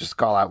 just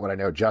call out what I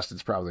know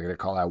Justin's probably going to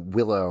call out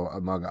Willow,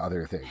 among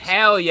other things.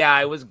 Hell yeah,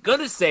 I was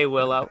gonna say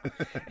Willow.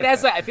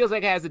 It feels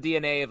like it has the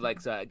DNA of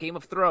like Game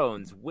of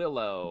Thrones,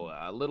 Willow,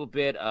 a little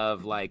bit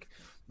of like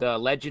the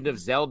Legend of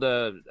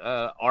Zelda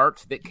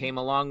art that came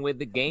along with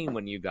the game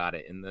when you got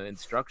it in the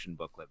instruction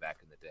booklet back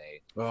in the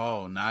day.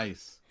 Oh,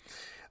 nice.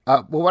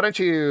 Well, why don't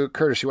you,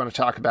 Curtis, you want to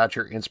talk about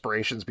your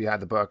inspirations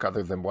behind the book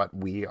other than what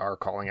we are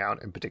calling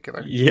out in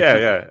particular?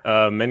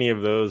 Yeah. Many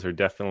of those are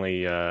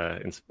definitely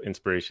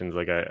inspirations.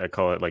 Like I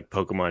call it like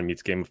Pokemon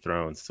meets Game of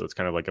Thrones. So it's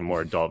kind of like a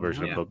more adult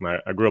version of Pokemon.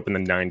 I grew up in the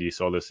 90s,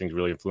 so all those things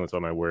really influenced all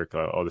my work.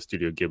 All the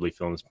Studio Ghibli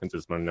films,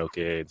 Princess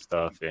Mononoke and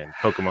stuff, and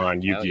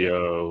Pokemon,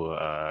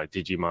 Yu-Gi-Oh,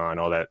 Digimon,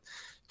 all that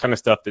kind of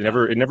stuff. It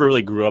never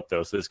really grew up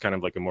though. So it's kind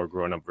of like a more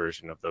grown-up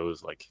version of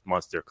those like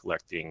monster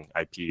collecting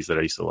IPs that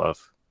I used to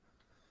love.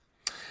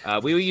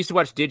 We used to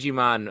watch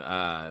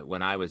Digimon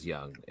when I was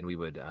young, and we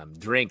would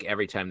drink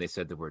every time they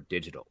said the word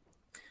digital,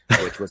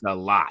 which was a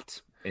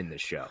lot in the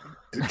show.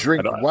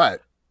 Drink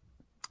what?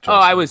 Oh,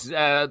 I was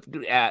at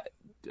the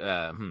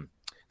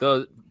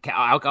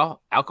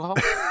alcohol.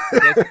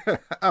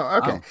 Oh,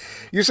 okay.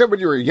 You said when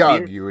you were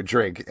young, you would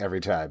drink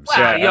every time.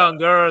 Well,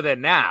 younger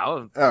than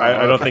now.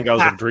 I don't think I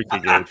was a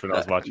drinking age when I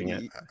was watching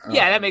it.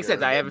 Yeah, that makes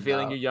sense. I have a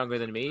feeling you're younger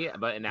than me,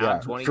 but now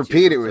I'm 22. For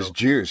Pete, it was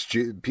juice.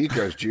 Pete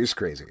goes juice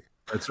crazy.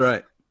 That's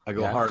right. I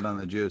go hard on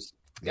the juice.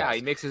 Yeah,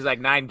 he mixes like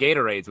 9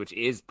 Gatorades, which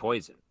is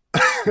poison.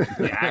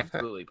 Yeah,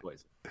 absolutely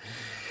poison.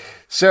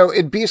 So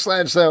in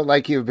Beastlands, though,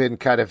 like you've been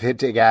kind of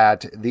hinting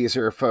at, these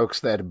are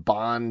folks that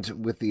bond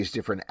with these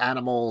different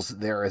animals.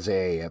 There is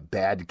a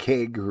bad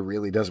king who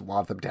really doesn't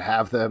want them to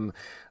have them,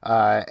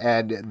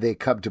 and they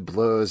come to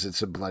blows in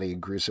some bloody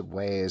and gruesome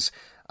ways.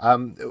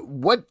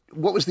 What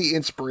was the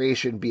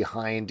inspiration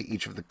behind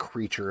each of the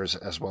creatures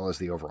as well as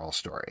the overall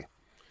story?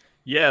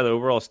 Yeah, the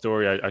overall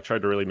story, I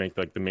tried to really make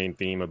like the main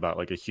theme about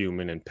like a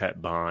human and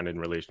pet bond and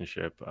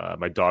relationship.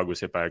 My dog was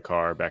hit by a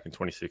car back in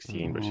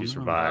 2016, but she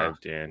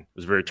survived and it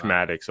was very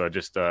traumatic. So I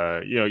just,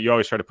 you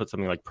always try to put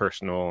something like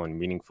personal and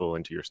meaningful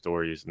into your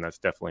stories. And that's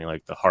definitely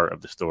like the heart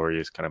of the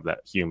story is kind of that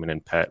human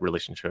and pet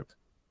relationship.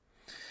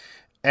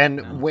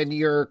 And when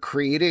you're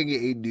creating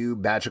a new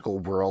magical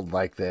world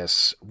like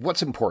this,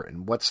 what's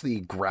important? What's the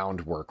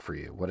groundwork for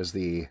you? What is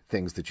the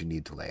things that you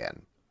need to lay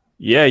in?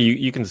 Yeah,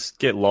 you can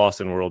get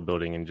lost in world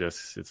building and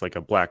it's like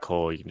a black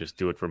hole. You can just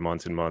do it for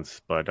months and months,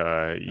 but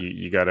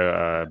you got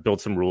to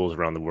build some rules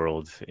around the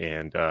world.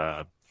 And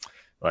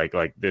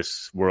like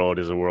this world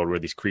is a world where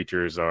these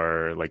creatures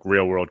are like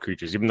real world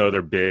creatures, even though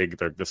they're big,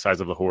 they're the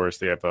size of the horse.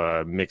 They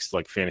have mixed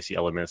like fantasy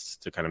elements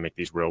to kind of make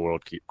these real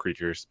world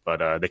creatures,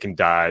 but they can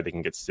die, they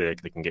can get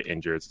sick, they can get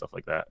injured, stuff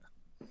like that.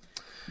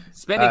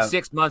 Spending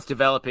 6 months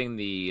developing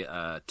the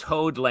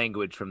toad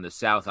language from the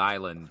South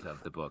Island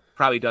of the book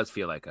probably does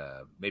feel like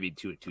maybe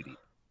too deep.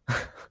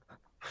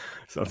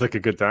 Sounds like a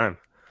good time.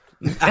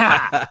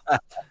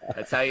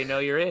 That's how you know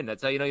you're in.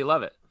 That's how you know you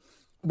love it.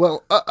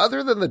 Well,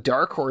 other than the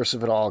dark horse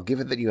of it all,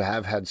 given that you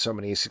have had so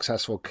many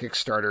successful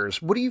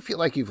Kickstarters, what do you feel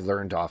like you've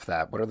learned off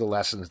that? What are the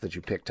lessons that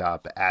you picked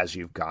up as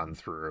you've gone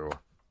through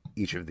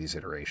each of these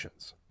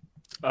iterations?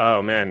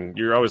 Oh man,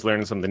 you're always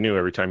learning something new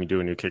every time you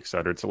do a new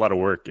Kickstarter. It's a lot of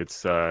work.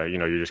 It's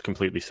you're just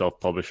completely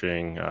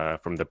self-publishing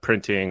from the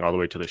printing all the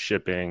way to the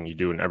shipping. You're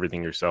doing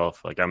everything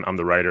yourself. Like I'm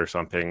the writer, so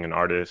I'm paying an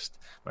artist,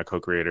 my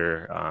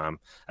co-creator.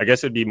 I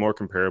guess it'd be more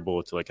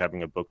comparable to like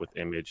having a book with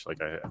Image.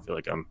 Like I feel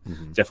like I'm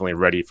definitely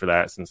ready for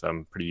that since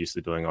I'm pretty used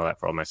to doing all that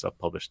for all my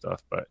self-published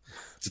stuff. But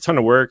it's a ton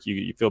of work.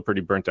 You feel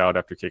pretty burnt out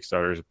after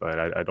Kickstarters, but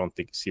I don't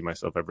see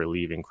myself ever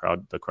leaving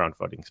the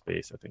crowdfunding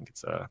space. I think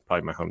it's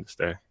probably my home to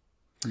stay.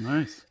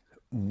 Nice.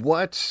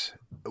 What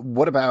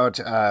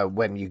about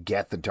when you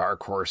get the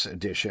Dark Horse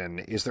edition?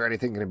 Is there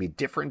anything going to be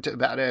different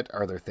about it?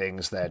 Are there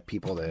things that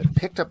people that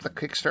picked up the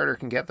Kickstarter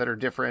can get that are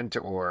different,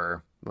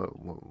 or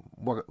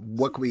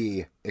what can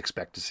we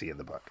expect to see in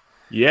the book?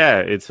 Yeah,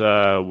 it's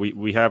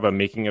we have a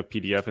making of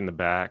PDF in the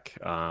back.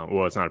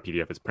 Well, it's not a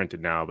PDF; it's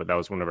printed now, but that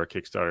was one of our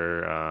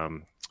Kickstarter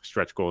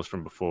stretch goals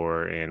from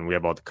before, and we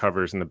have all the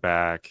covers in the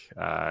back,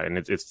 and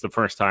it's the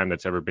first time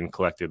that's ever been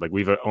collected. Like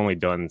we've only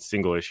done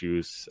single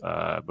issues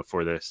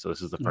before this, so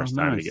this is the first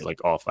time to get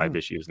like all 5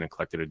 issues in a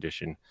collected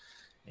edition.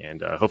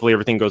 And hopefully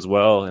everything goes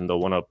well, and they'll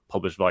want to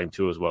publish volume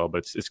 2 as well.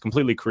 But it's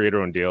completely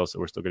creator-owned deal, so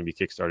we're still going to be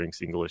kickstarting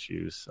single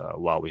issues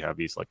while we have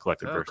these like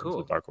collected versions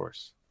with Dark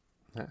Horse.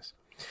 Nice,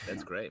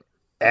 that's great.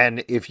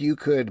 And if you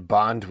could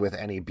bond with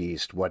any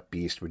beast, what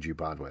beast would you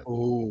bond with?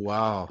 Oh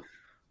wow.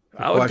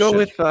 I would go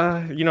with,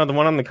 the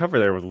one on the cover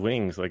there with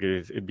wings. Like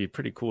it'd be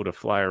pretty cool to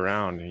fly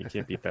around, and you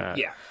can't beat that.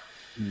 Yeah,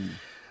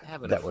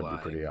 that would be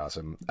pretty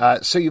awesome.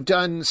 So you've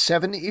done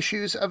 7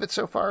 issues of it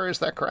so far. Is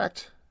that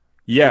correct?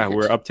 Yeah,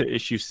 we're up to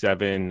issue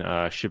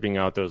 7, shipping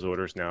out those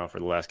orders now for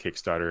the last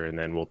Kickstarter, and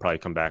then we'll probably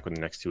come back with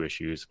the next 2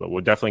 issues. But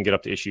we'll definitely get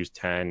up to issues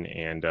 10,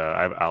 and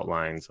I have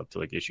outlines up to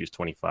like issues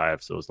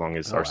 25. So as long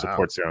as our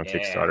support's there on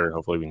Kickstarter,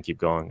 hopefully we can keep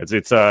going.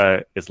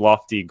 It's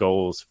lofty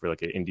goals for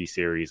like an indie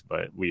series,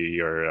 but we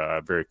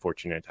are very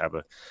fortunate to have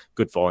a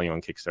good following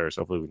on Kickstarter.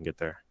 So hopefully we can get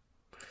there.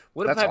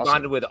 What if I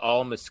bonded with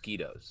all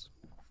mosquitoes?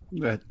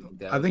 I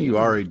think you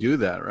already do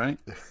that, right?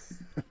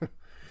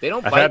 They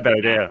don't. I've had that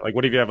idea. Like,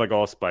 what if you have like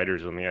all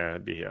spiders? Yeah,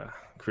 it'd be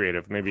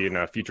creative. Maybe in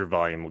a future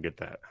volume we'll get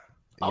that.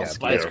 Yeah,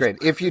 that's great.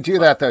 If you do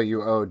that, though,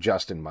 you owe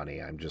Justin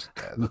money. I'm just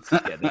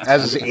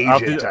as his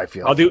agent. I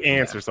feel I'll do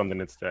ants or something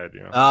instead.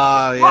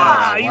 Oh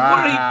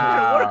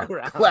yeah!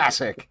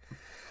 Classic.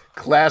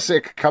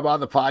 Come on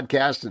the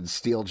podcast and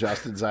steal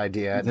Justin's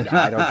idea, and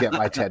I don't get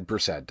my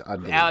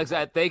 10%. Alex,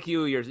 thank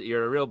you.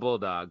 You're a real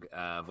bulldog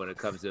when it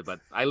comes to. But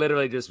I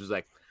literally just was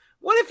like,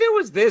 what if it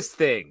was this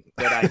thing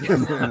that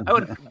I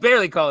would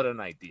barely call it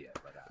an idea.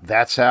 But,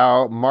 that's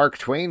how Mark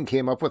Twain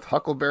came up with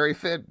Huckleberry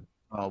Finn.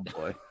 Oh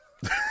boy.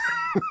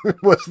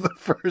 Was the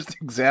first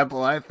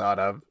example I thought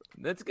of.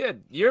 That's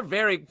good. You're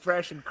very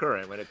fresh and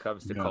current when it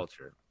comes to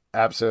culture.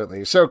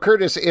 Absolutely. So,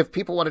 Curtis, if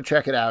people want to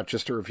check it out,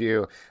 just to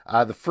review,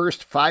 the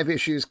first 5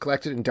 issues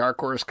collected in Dark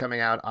Horse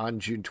coming out on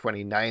June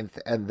 29th.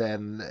 And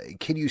then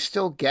can you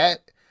still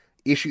get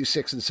issues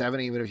 6 and 7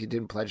 even if you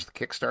didn't pledge the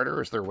Kickstarter?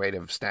 Or is there a way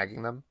of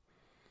snagging them?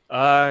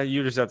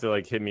 You just have to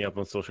like hit me up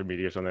on social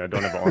media or something. I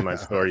don't have an online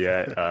store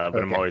yet, but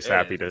I'm always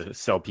happy to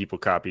sell people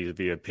copies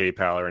via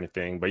PayPal or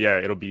anything. But yeah,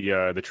 it'll be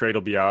the trade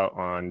will be out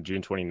on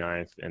June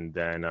 29th, and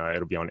then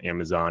it'll be on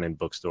Amazon and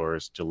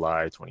bookstores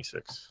July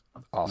 26th.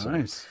 Awesome.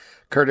 Nice.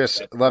 Curtis,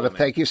 That's love cool, it. man.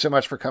 Thank you so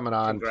much for coming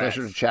on. Congrats.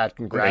 Pleasure to chat.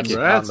 Congrats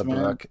Congrats, on the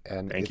man. book.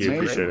 And Thank you.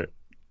 Appreciate it.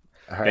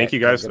 All right. Thank you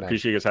guys. Good night.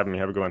 Appreciate you guys having me.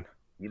 Have a good one.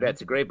 You bet.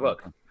 It's a great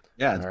book.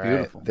 Yeah, it's All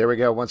beautiful. Right. There we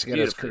go. Once again,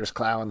 it's Beautiful. Curtis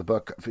Clow, and the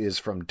book is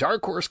from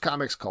Dark Horse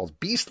Comics called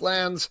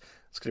Beastlands.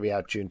 It's going to be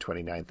out June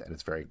 29th, and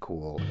it's very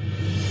cool.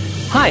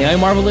 Hi, I'm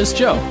Marvelous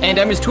Joe. And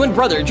I'm his twin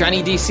brother,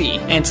 Johnny DC.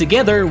 And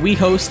together we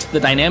host the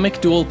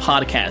Dynamic Duel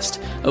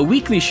Podcast, a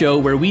weekly show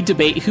where we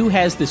debate who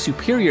has the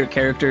superior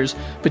characters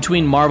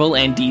between Marvel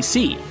and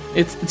DC.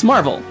 It's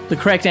Marvel. The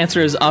correct answer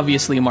is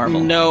obviously Marvel.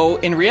 No,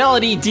 in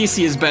reality,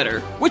 DC is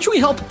better, which we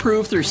help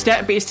prove through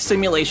stat-based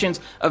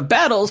simulations of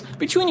battles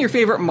between your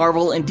favorite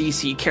Marvel and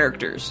DC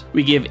characters.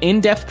 We give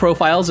in-depth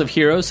profiles of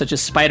heroes such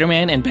as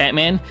Spider-Man and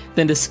Batman,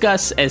 then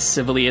discuss, as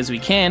civilly as we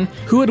can,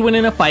 who would win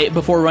in a fight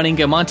before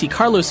running a Monte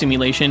Carlo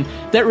simulation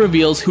that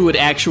reveals who would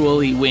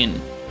actually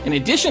win. In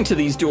addition to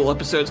these duel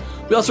episodes,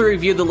 we also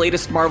review the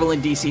latest Marvel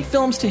and DC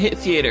films to hit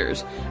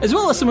theaters, as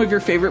well as some of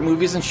your favorite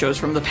movies and shows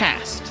from the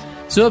past.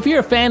 So if you're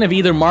a fan of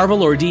either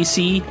Marvel or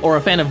DC, or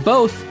a fan of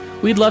both,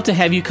 we'd love to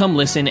have you come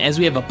listen as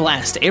we have a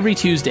blast every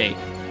Tuesday.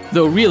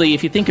 Though really,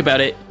 if you think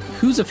about it,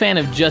 who's a fan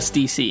of just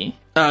DC?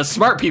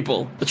 Smart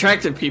people,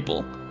 attractive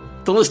people.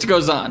 The list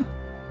goes on.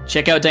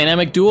 Check out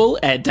Dynamic Duel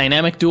at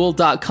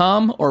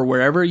dynamicduel.com or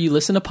wherever you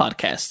listen to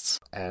podcasts.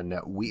 And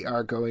we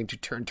are going to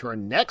turn to our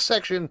next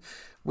section,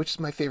 which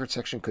is my favorite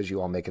section because you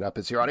all make it up.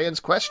 It's your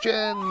audience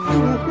question.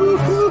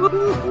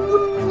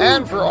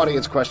 And for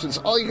audience questions,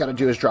 all you got to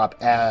do is drop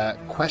a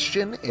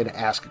question and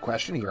ask a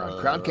question here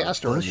on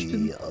Crowdcast or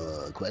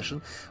the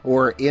question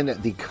or in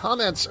the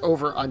comments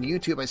over on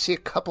YouTube. I see a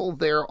couple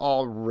there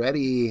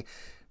already.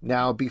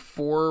 Now,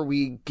 before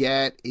we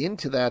get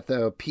into that,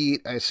 though,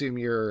 Pete, I assume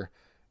you're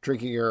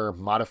drinking your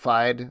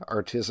modified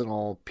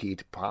artisanal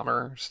Pete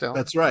Palmer still?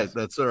 That's right.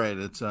 That's all right.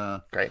 It's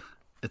great.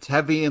 It's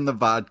heavy in the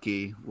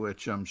vodka,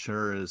 which I'm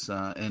sure is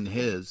in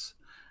his.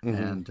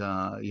 And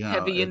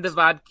heavy in the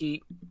vodka.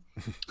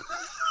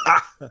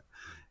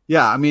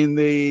 Yeah, I mean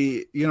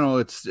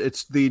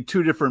it's the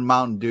two different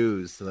Mountain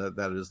Dews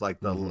that is like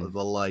the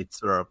light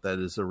syrup that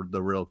is the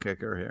real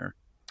kicker here.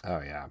 Oh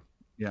yeah,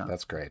 yeah,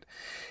 that's great.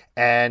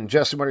 And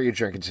Justin, what are you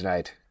drinking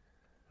tonight?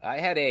 I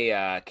had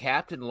a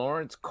Captain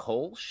Lawrence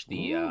Kolsch,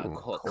 the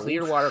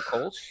Clearwater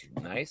Kolsch,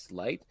 nice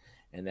light,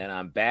 and then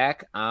I'm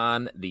back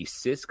on the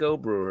Cisco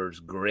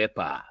Brewers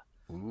Grippa.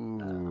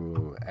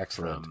 Ooh,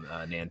 excellent.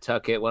 From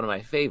Nantucket, one of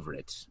my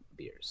favorite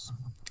beers.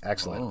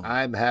 Excellent.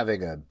 I'm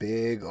having a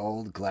big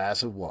old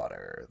glass of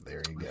water.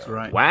 There you go. That's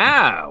right.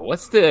 Wow.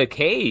 What's the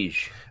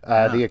occasion?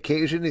 The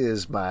occasion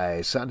is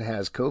my son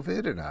has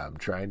COVID, and I'm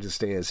trying to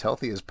stay as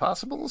healthy as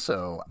possible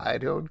so I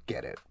don't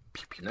get it.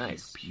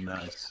 Nice.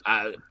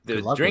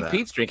 The drink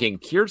Pete's drinking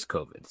cures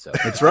COVID. So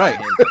that's right.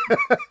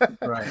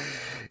 Right.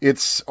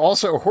 It's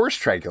also horse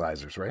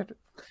tranquilizers, right?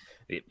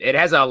 It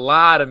has a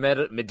lot of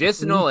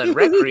medicinal and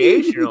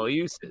recreational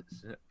uses.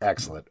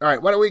 Excellent. All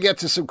right, why don't we get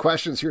to some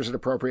questions? Here's an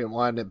appropriate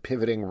one,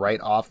 pivoting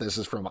right off. This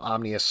is from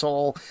Omnia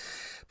Soul.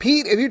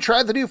 Pete, have you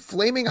tried the new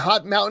Flaming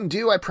Hot Mountain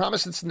Dew? I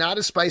promise it's not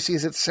as spicy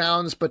as it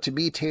sounds, but to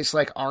me tastes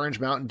like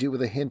orange Mountain Dew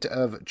with a hint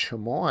of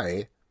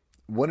chamoy.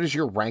 What is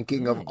your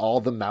ranking of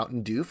all the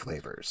Mountain Dew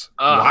flavors?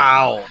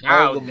 Wow.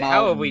 How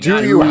have we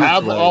Do you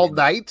have all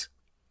night?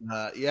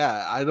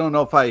 Yeah, I don't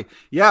know if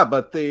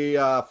but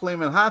the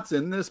Flamin' Hot's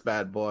in this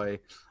bad boy.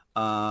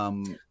 How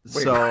many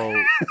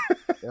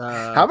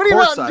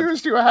Mountain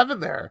Dews do you have in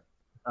there?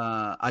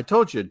 I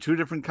told you, 2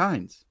 different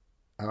kinds.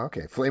 Oh,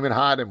 okay. Flamin'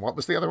 Hot, and what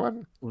was the other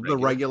one? The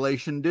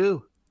Regulation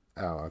Dew.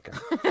 Oh, okay.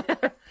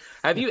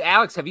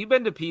 Alex, have you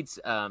been to Pete's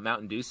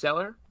Mountain Dew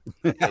cellar?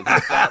 He's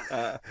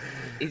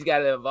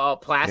got all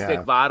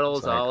plastic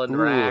bottles all in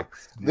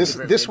racks.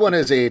 This one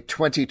is a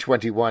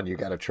 2021. You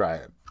got to try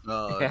it.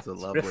 Oh, that's a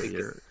lovely really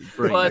year.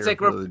 Well, it's like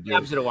the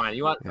opposite of wine.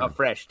 You want a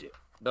fresh Dew.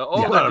 The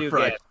old one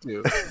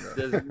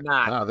does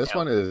not. No, this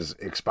one is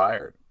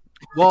expired.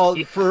 Well,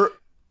 for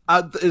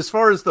as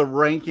far as the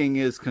ranking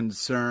is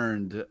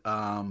concerned,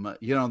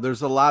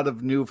 there's a lot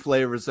of new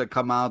flavors that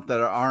come out that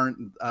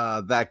aren't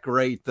that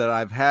great that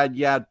I've had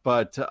yet,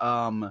 but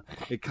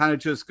it kind of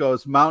just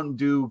goes Mountain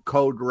Dew,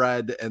 Code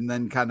Red, and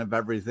then kind of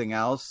everything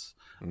else.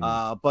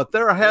 But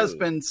there has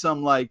been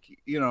some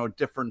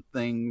different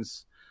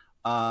things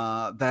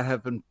that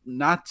have been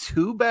not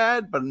too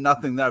bad, but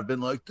nothing that I've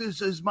been like,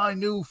 this is my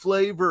new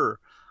flavor.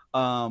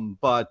 There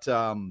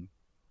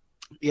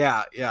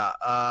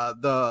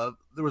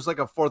was like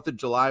a 4th of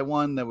July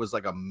one that was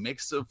like a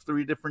mix of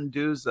 3 different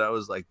Dews that I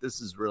was like, this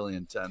is really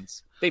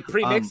intense. They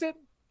pre-mix it?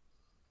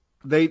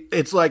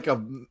 It's like I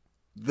don't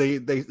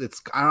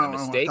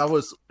know.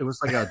 It was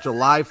like a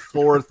July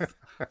 4th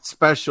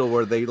special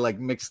where they like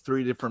mixed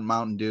 3 different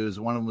Mountain Dews.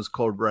 One of them was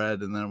Code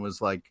Red, and then it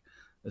was like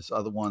this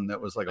other one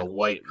that was like a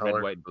white color.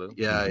 Red, white, blue.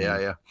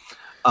 Yeah.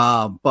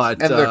 But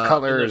the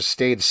colors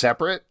stayed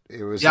separate.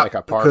 It was like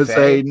a parfait because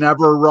they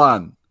never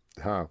run.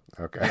 Oh,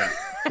 okay.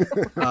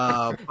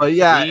 But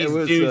yeah, these it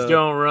was, dudes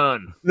don't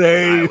run.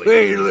 They ain't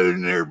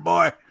losing there,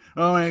 boy.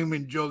 I ain't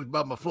been jokes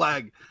about my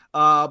flag.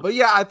 But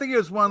yeah, I think it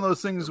was one of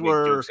those things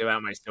where jokes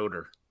about my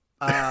soda.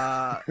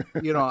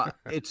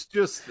 It's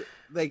just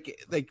they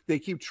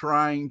keep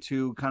trying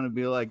to kind of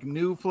be like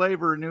new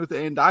flavor, new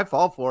thing, and I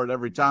fall for it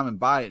every time and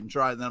buy it and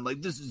try it. And then I'm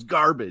like, this is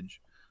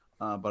garbage.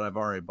 But I've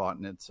already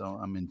bought it, so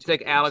I'm into. It's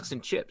like Alex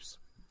and chips.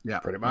 Yeah,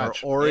 pretty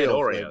much. Or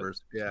Oreo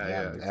flavors.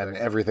 Yeah, exactly. And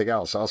everything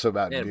else. Also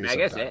about I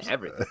guess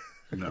everything.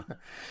 No.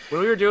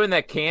 When we were doing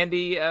that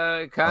candy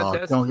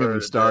contest, don't get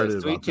me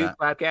started. Sweet Tooth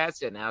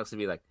podcast, and Alex would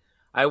be like,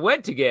 "I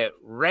went to get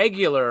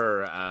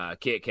regular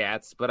Kit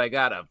Kats, but I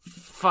got a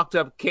fucked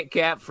up Kit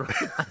Kat from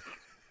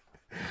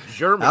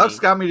Germany." Alex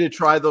got me to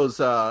try those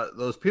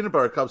peanut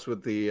butter cups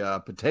with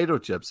the potato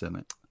chips in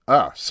it.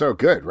 Oh, so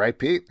good, right,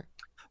 Pete?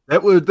 They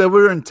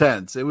were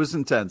intense. It was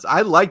intense.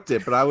 I liked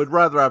it, but I would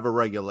rather have a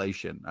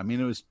Regulation. I mean,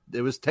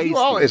 it was tasty. You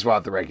always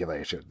want the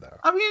Regulation, though.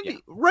 I mean,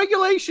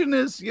 Regulation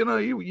is,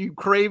 you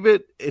crave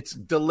it. It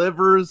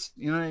delivers.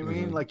 You know what I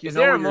mean? Like, is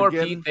there a more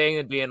Pete thing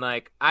than being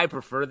like, I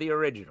prefer the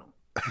original?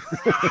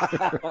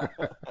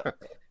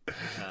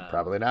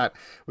 Probably not.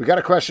 We got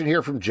a question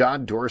here from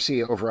John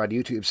Dorsey over on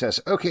YouTube. Says,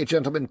 okay,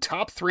 gentlemen,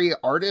 top 3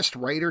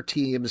 artist-writer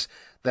teams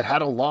that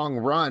had a long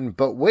run,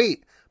 but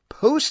wait,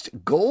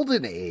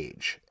 post-Golden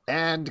Age.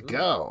 And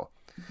go.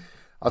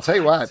 I'll tell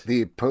you what,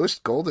 the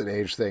post-Golden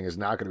Age thing is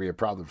not going to be a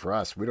problem for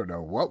us. We don't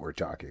know what we're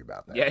talking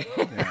about there.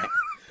 Yeah.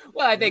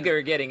 Well, I think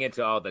they're getting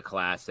into all the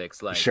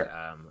classics. Like, sure.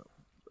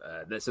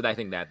 So I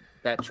think that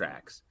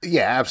tracks.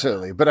 Yeah,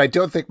 absolutely. But I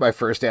don't think my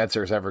first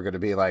answer is ever going to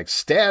be like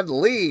Stan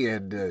Lee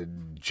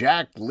and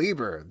Jack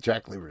Lieber.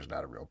 Jack Lieber's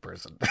not a real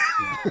person.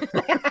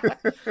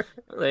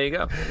 There you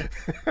go.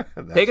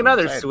 Take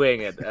another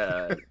swing at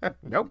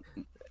nope.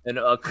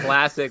 A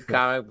classic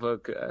comic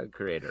book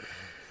creator.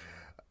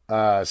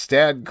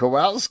 Stan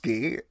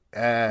Kowalski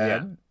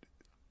and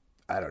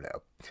I don't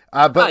know.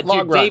 But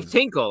long Dave runs.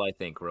 Tinkle, I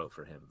think, wrote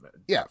for him.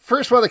 Yeah,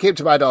 first one that came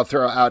to mind I'll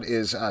throw out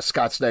is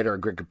Scott Snyder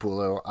and Greg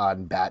Capullo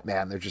on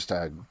Batman. They're just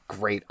a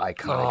great,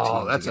 iconic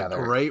team that's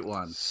together. A great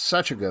one.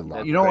 Such a good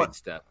look. You know what?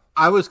 Stuff.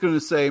 I was going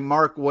to say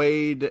Mark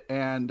Waid,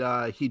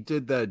 and he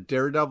did the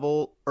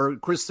Daredevil, or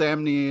Chris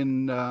Samney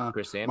and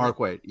Mark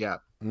Waid. Yeah.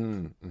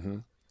 Mm-hmm.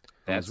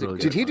 That's really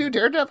did he do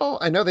Daredevil?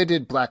 I know they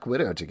did Black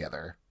Widow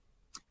together.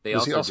 They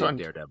also did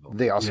Daredevil.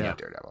 They also did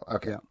Daredevil.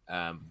 Okay.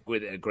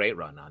 With a great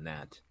run on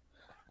that.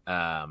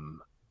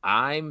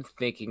 I'm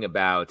thinking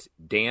about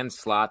Dan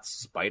Slott's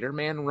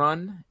Spider-Man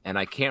run, and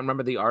I can't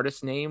remember the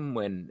artist's name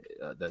when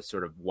the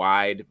sort of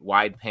wide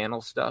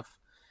panel stuff.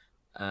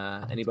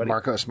 Anybody?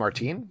 Marcos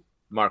Martin?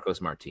 Marcos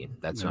Martin.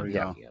 That's what I'm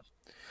thinking of.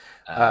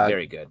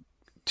 Very good.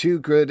 Two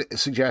good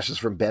suggestions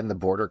from Ben the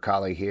Border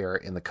Collie here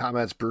in the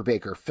comments.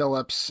 Brubaker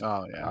Phillips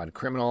on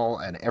Criminal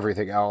and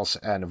everything else.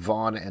 And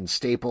Vaughn and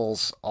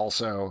Staples,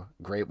 also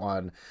great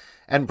one.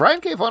 And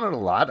Brian K. Vaughan and a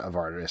lot of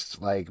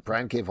artists, like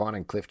Brian K. Vaughan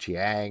and Cliff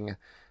Chiang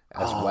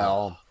as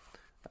well.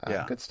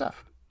 Good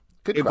stuff.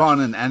 Good K.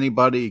 Vaughan and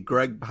anybody.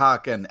 Greg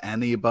Pak and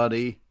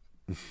anybody.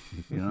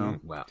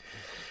 Wow.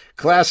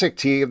 Classic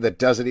team that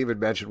doesn't even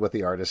mention what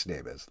the artist's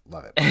name is.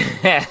 Love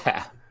it.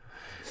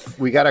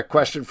 We got a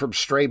question from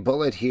Stray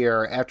Bullet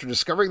here. After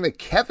discovering that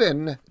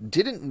Kevin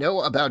didn't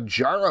know about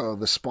Jarro,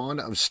 the spawn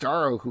of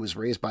Starro, who was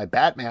raised by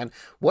Batman,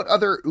 what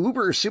other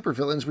uber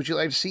supervillains would you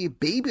like to see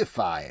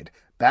babyfied?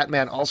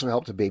 Batman also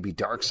helped to baby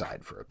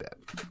Darkseid for a bit.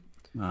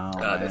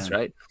 That's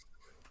right.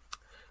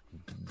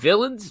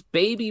 Villains,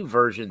 baby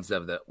versions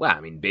of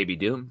Baby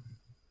Doom.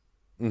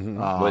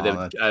 Mm-hmm. With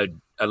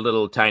a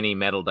little tiny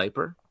metal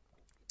diaper.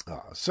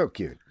 Oh, so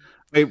cute.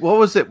 Wait, what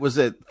was it? Was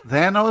it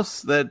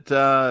Thanos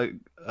that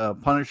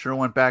Punisher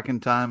went back in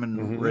time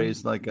and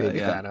raised like Baby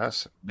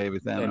Thanos? Baby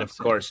Thanos. And of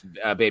course,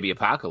 Baby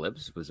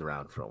Apocalypse was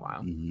around for a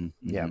while. Mm-hmm.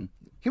 Yeah.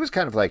 He was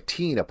kind of like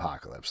Teen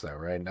Apocalypse, though,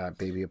 right? Not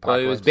Baby Apocalypse. Well,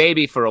 he was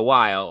Baby for a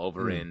while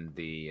over in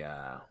the,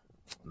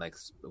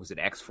 was it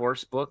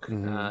X-Force book?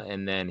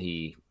 And then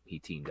he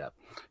teamed up.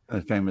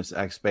 The famous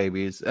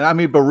X-Babies. I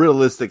mean, but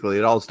realistically,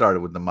 it all started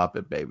with the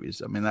Muppet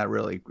Babies. I mean, that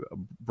really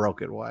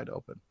broke it wide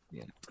open.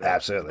 Yeah,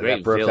 absolutely.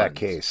 That broke that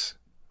case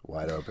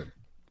wide open.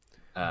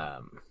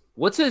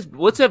 What's a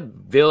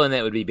villain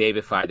that would be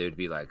babyfied that would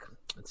be like,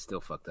 it's still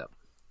fucked up?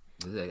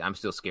 I'm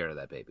still scared of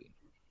that baby.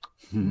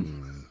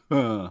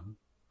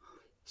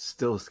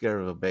 Still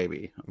scared of a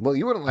baby. Well,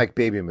 you wouldn't like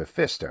Baby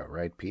Mephisto,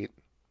 right, Pete?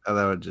 Oh,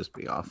 that would just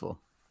be awful.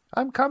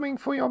 I'm coming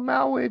for your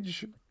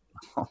marriage.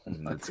 Oh,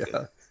 my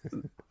God.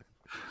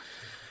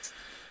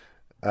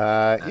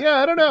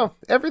 I don't know.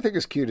 Everything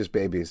is cute as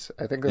babies.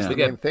 I think that's the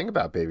main thing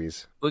about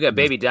babies. We got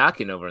Baby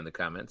Dockin over in the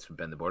comments from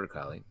Ben the Border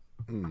Collie.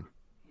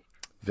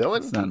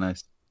 Villain? It's not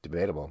nice.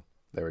 Debatable.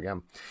 There we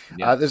go.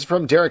 Yeah. This is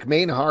from Derek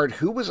Mainhard,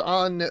 who was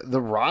on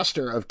the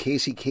roster of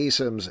Casey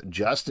Kasem's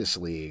Justice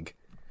League.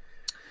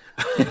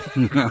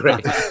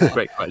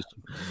 Great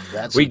question.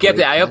 We get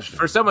that. I hope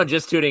for someone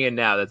just tuning in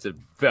now, that's a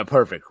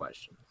perfect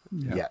question.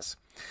 Yeah. Yes.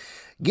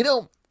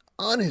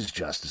 On his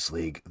Justice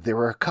League, there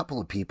were a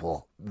couple of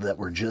people that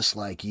were just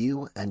like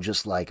you and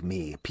just like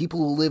me. People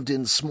who lived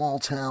in small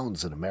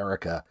towns in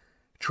America,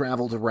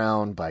 traveled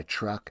around by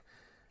truck,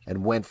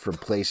 and went from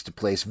place to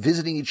place,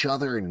 visiting each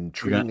other and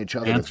treating each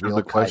other with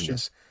real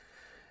kindness.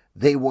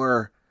 They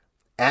were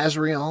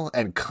Azrael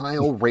and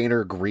Kyle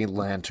Rayner Green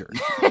Lantern.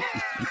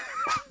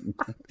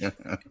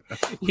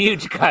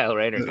 Huge Kyle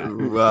Rayner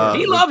guy.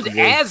 He loves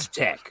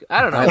Aztec.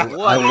 I don't know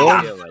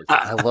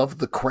I love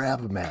the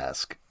crab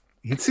mask.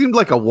 He seemed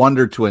like a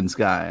Wonder Twins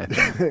guy.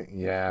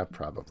 Yeah,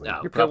 probably.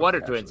 No, the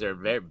Wonder Twins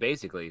are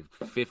basically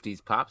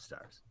 50s pop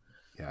stars.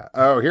 Yeah.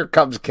 Oh, here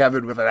comes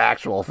Kevin with an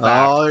actual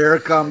fact. Oh, here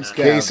comes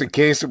Kevin.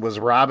 Kasem was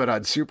Robin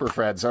on Super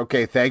Friends.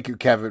 Okay, thank you,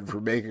 Kevin,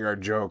 for making our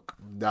joke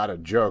not a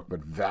joke,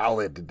 but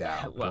valid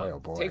now. Well, boy, oh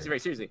boy. Takes it very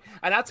seriously.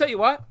 And I'll tell you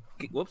what,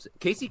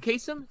 Casey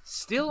Kasem,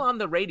 still on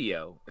the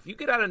radio. If you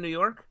get out of New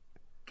York,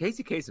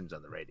 Casey Kasem's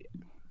on the radio.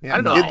 Yeah,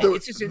 I don't know.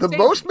 It's just the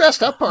most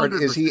messed up part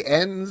is he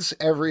ends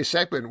every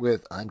segment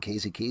with, "I'm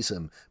Casey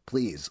Kasem.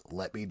 Please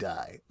let me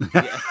die."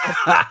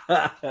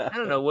 I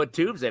don't know what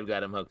tubes they've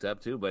got him hooked up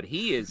to, but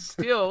he is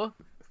still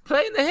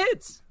playing the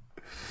hits.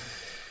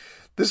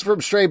 This is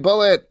from Stray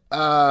Bullet.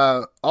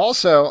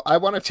 Also, I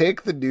want to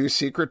take the new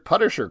Secret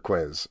Punisher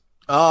quiz.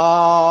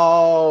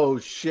 Oh,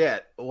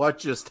 shit. What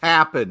just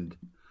happened?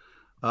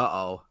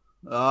 Uh-oh.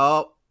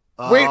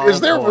 Wait,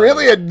 is there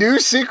really a new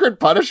Secret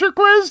Punisher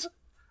quiz?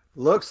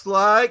 Looks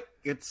like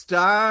it's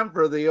time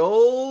for the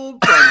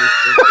old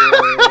Punisher quiz.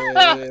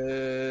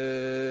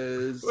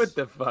 What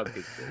the fuck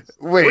is this?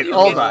 Wait,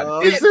 hold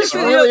on. Is this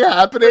really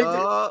happening?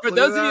 For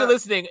those of you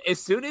listening,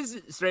 as soon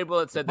as Stray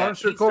Bullet said that,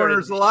 Punisher he started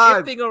Corner's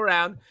alive.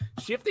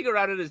 shifting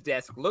around at his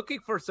desk,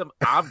 looking for some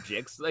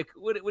objects. Like,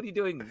 what are you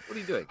doing? What are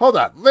you doing? Hold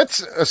on.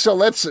 Let's.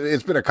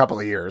 It's been a couple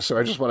of years, so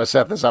I just want to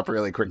set this up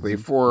really quickly.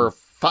 For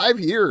 5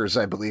 years,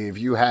 I believe,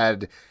 you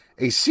had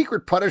a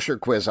Secret Punisher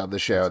quiz on the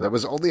show that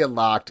was only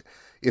unlocked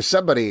if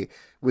somebody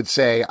would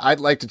say, I'd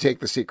like to take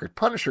the Secret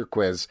Punisher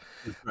quiz,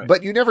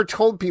 but you never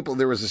told people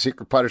there was a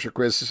Secret Punisher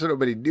quiz, so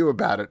nobody knew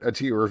about it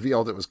until you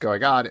revealed it was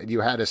going on, and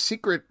you had a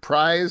secret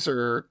prize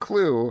or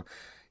clue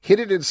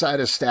hidden inside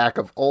a stack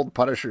of old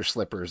Punisher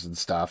slippers and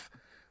stuff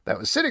that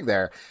was sitting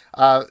there.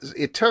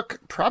 It took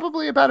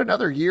probably about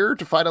another year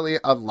to finally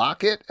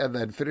unlock it and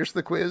then finish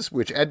the quiz,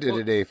 which ended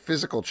in a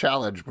physical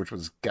challenge, which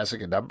was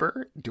guessing a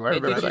number. Do I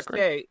remember that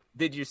correctly?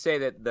 Did you say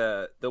that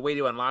the way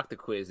to unlock the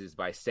quiz is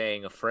by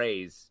saying a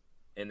phrase,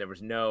 and there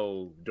was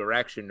no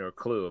direction or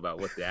clue about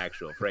what the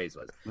actual phrase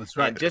was? That's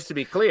right. And just to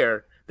be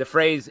clear, the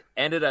phrase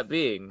ended up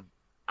being,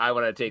 I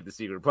want to take the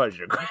Secret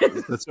Punisher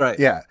quiz. That's right.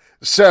 Yeah.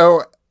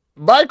 So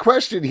my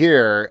question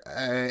here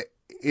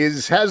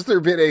is, has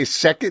there been a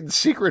second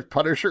Secret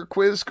Punisher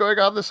quiz going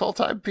on this whole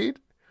time, Pete?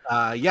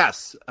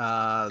 Yes,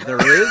 there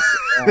is,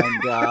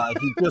 and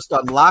he just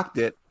unlocked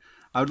it.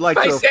 I would like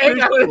to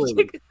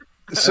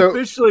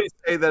officially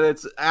say that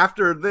it's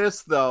after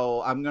this,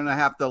 though. I'm going to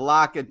have to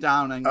lock it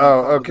down. And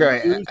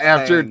okay.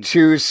 After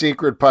two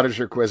Secret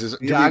Punisher quizzes,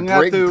 do we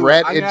bring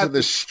Brett into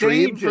the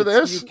stream for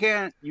this?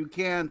 You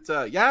can't.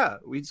 Yeah,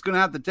 we're just going to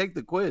have to take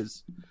the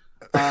quiz.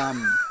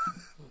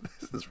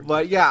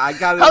 But yeah, I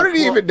got it. How did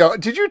he even know?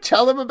 Did you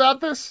tell him about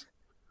this?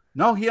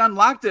 No, he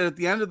unlocked it at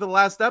the end of the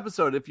last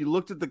episode. If you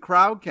looked at the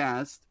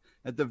Crowdcast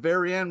at the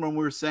very end when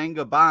we were saying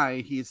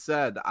goodbye, he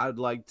said, "I'd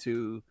like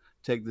to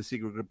take the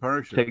Secret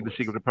Punisher.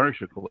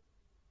 Quiz."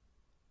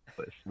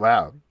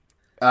 Wow.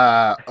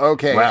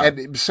 Okay. Wow.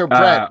 And so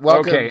Brett,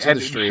 welcome to the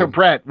stream. So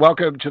Brett,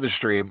 welcome to the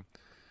stream.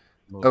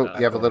 Oh,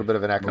 you have a little bit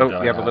of an echo.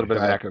 You have a little bit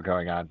of an echo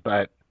going on,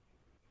 but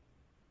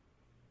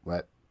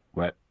what?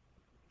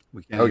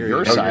 We can't hear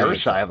you're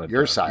silent.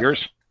 You're silent.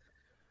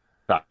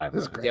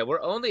 This is great. Yeah,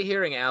 we're only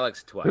hearing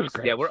Alex twice.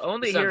 Yeah, we're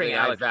only hearing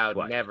Alex vowed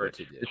twice. Never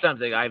to do. It's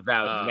something I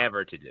vowed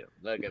never to do.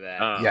 Look at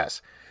that.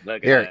 Yes.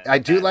 Look at here, that. I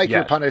do like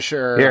your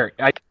Punisher. Here,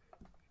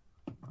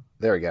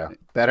 there we go.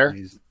 Better?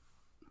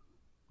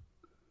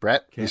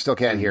 Brett, we still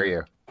can't hear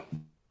you.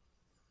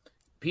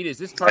 Pete, is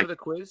this part of the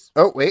quiz?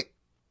 Oh, wait.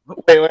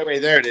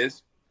 Wait. There it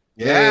is.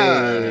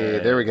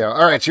 Yay. There we go.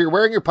 All right, so you're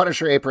wearing your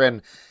Punisher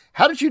apron.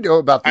 How did you know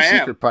about the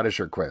Secret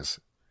Punisher quiz?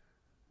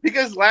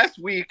 Because last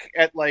week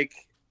at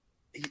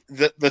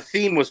the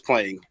theme was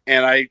playing,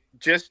 and I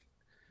just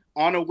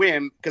on a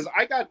whim, because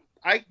I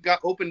got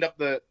opened up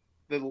the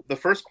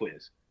first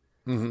quiz,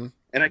 and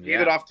I gave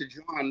it off to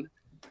John,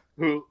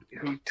 who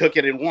took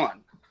it and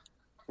won.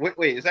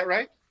 Wait, is that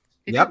right?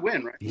 He did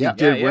win, right? He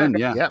did win.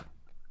 Yeah.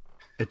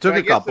 It took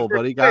a couple,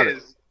 but he got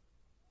it.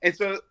 And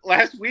so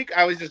last week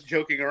I was just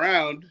joking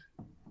around.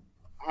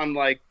 I'm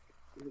like,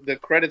 the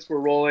credits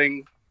were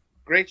rolling.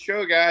 Great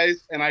show,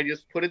 guys. And I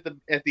just put it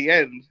at the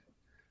end,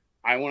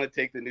 I want to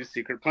take the new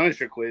Secret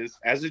Punisher quiz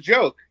as a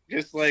joke.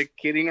 Just like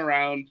kidding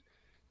around.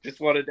 Just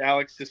wanted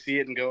Alex to see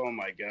it and go, oh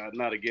my God,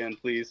 not again,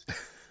 please.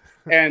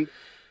 and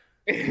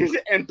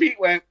Pete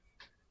went,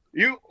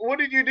 what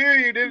did you do?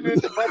 You did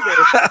it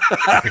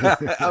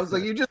Monday. I was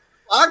like, you just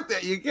locked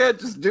it. You can't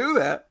just do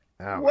that.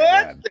 Oh,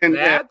 what? And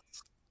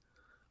that's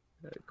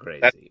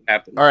crazy. That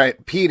happened. All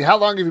right, Pete, how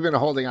long have you been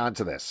holding on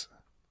to this?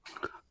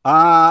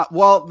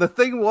 Well, the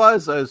thing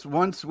was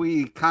once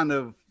we kind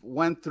of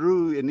went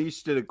through and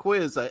each did a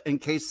quiz, in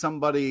case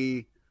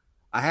somebody,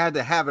 I had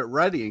to have it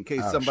ready in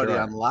case somebody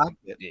unlocked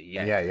it.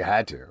 Yeah, you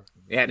had to.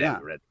 Yeah,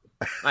 have it ready.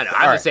 I know.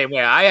 I'm the same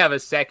way. I have a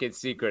second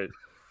secret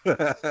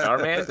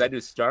Starman. I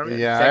do Starman.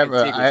 Yeah,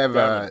 I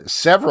have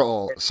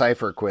several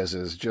Cypher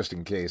quizzes just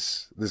in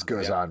case this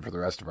goes on for the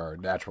rest of our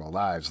natural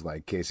lives,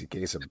 like Casey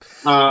Kasem.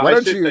 I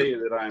should tell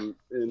you that I'm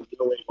in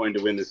no way going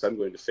to win this. I'm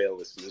going to fail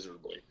this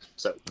miserably.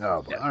 So,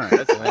 all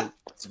right,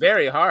 it's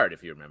very hard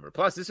if you remember.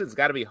 Plus, this one's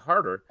got to be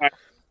harder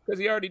because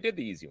he already did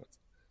the easy ones.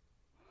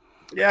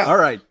 Yeah. All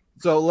right.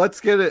 So let's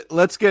get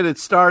it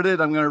started.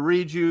 I'm going to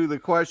read you the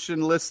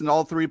question, listen to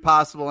all three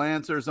possible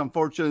answers.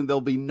 Unfortunately, there'll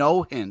be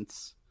no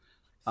hints.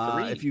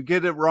 If you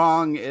get it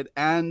wrong, it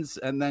ends,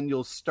 and then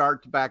you'll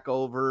start back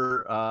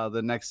over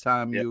the next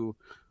time you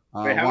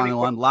want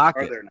to unlock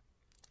it.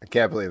 I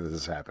can't believe this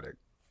is happening.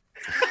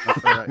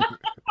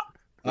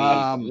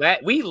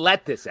 We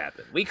let this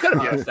happen. We could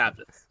have just stopped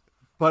this.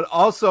 But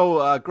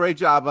also, great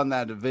job on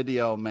that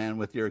video, man,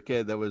 with your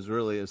kid. That was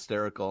really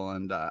hysterical,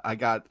 and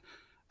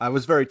I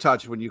was very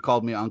touched when you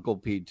called me Uncle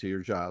Pete to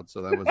your child.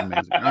 So that was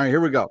amazing. All right,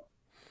 here we go.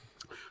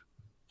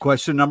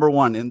 Question number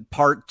 1 in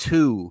part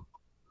 2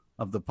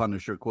 of the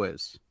Punisher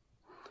quiz.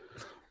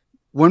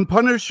 When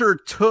Punisher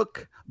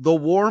took the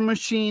War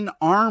Machine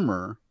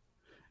armor,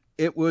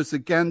 it was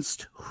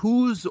against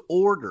whose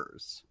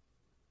orders?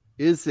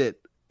 Is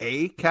it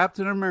A,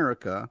 Captain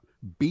America,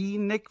 B,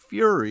 Nick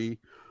Fury,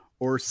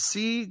 or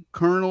C,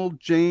 Colonel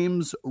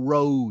James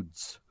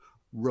Rhodes?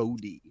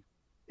 Rhodey.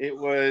 It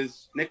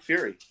was Nick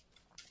Fury.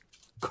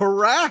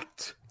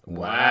 Correct.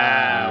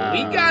 Wow.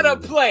 We got a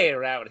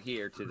player out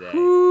here today.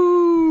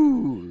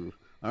 Ooh.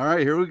 All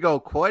right, here we go.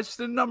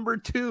 Question number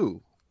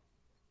 2.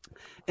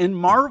 In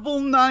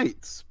Marvel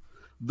Knights,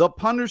 the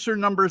Punisher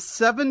number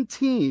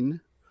 17,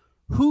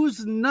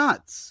 whose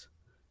nuts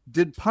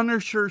did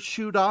Punisher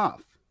shoot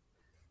off?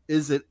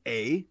 Is it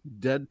A,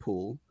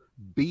 Deadpool,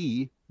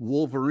 B,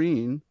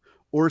 Wolverine,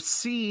 or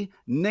C,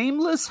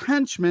 Nameless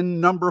Henchman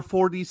number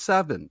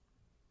 47?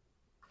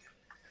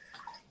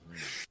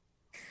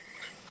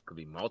 Could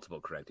be multiple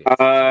correct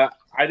answers.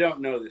 I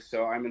don't know this,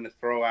 so I'm going to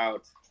throw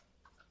out.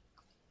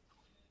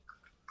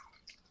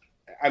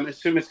 I'm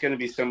assuming it's going to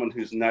be someone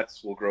whose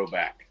nuts will grow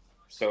back.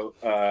 So,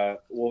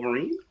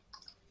 Wolverine?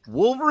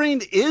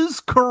 Wolverine is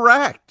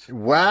correct.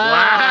 Wow.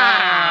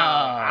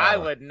 I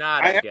would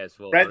not have guessed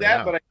Wolverine. Read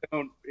that, but I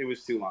don't. It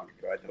was too long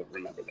ago. I don't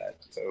remember that.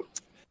 So,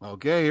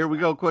 okay, here we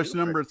go. Question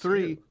number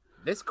 3.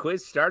 This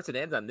quiz starts and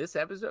ends on this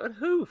episode.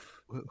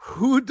 Hoof.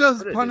 Who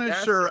does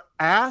Punisher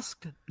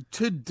ask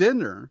to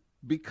dinner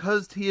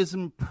because he is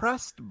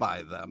impressed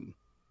by them?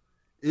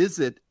 Is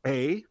it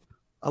A,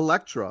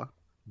 Elektra,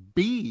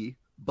 B,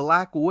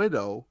 Black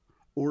Widow,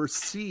 or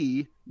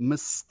C,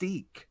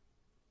 Mystique?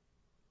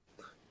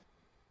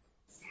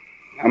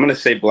 I'm going to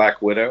say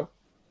Black Widow.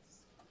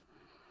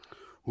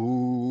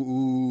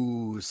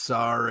 Ooh,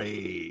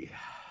 sorry.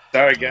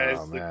 Sorry, guys.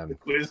 Oh, man. The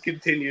quiz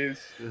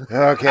continues.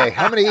 Okay,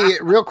 how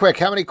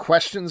many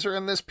questions are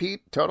in this,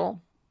 Pete,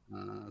 total?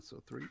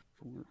 So 3,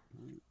 4.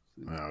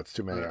 No, it's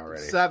too many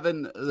already.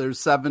 7. There's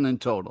 7 in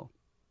total.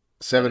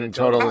 7 in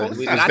total. You're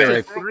almost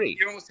halfway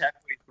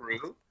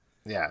through.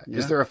 Yeah.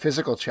 Is there a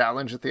physical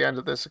challenge at the end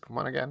of this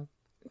one again?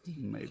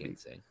 Maybe.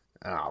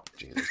 Oh,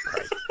 Jesus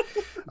Christ.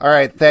 All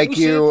right, thank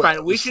you.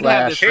 We should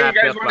have this Hey, you wrapped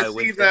guys up want by to see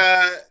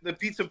Wednesday. the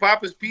Pizza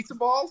Papa's pizza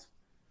balls?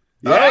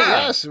 Yeah. Oh,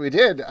 yes, we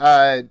did.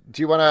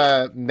 Do you want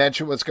to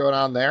mention what's going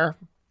on there?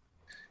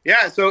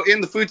 Yeah, so in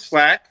the food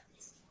Slack,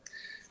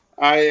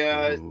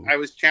 I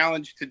was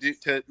challenged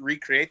to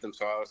recreate them.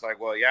 So I was like,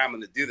 well, yeah, I'm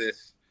going to do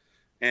this.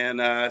 And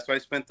so I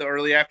spent the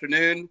early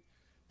afternoon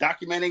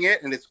documenting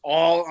it, and it's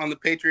all on the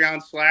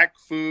Patreon Slack,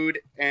 food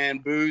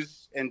and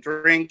booze and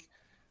drink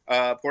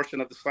portion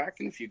of the Slack.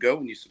 And if you go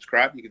and you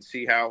subscribe, you can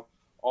see how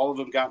all of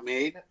them got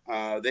made.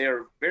 They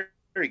are very,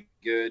 very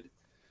good.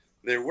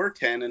 There were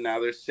 10, and now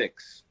there's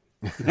 6.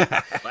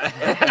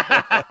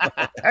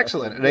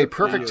 Excellent. And a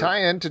perfect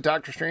tie-in to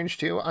Doctor Strange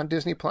 2 on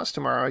Disney Plus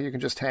tomorrow. You can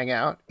just hang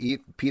out,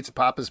 eat Pizza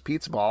Papa's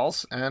pizza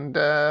balls, and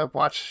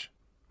watch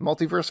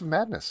Multiverse of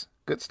Madness.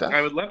 Good stuff.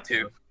 I would love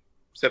to,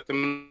 except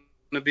I'm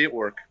going to be at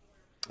work.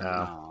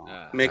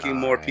 Making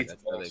more pizza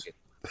balls.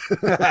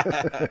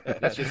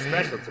 That's your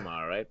special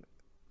tomorrow, right?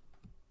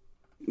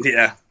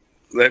 Yeah,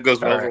 that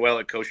goes All over right. well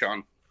at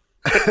Koshan.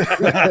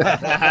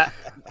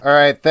 All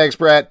right. Thanks,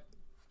 Brett.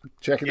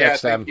 Check you Yeah,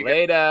 next time. thank you.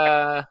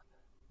 Later.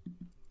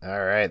 All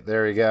right.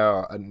 There we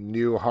go. A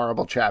new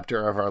horrible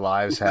chapter of our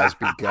lives has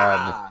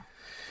begun.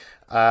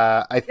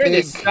 I During think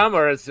this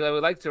summer, so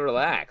we like to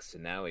relax,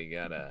 and now we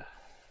gotta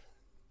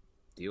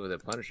deal with the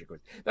Punisher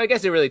quiz. But I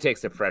guess it really takes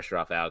the pressure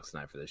off Alex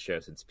and I for the show,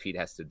 since Pete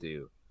has to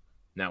do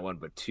not one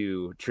but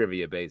 2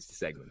 trivia-based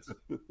segments.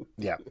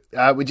 Yeah.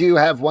 We do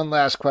have one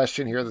last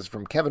question here. This is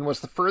from Kevin.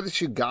 What's the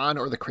furthest you've gone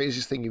or the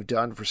craziest thing you've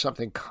done for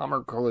something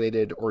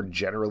comic-related or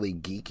generally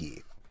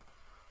geeky?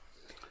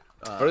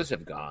 Furthest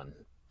have gone.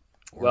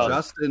 Well,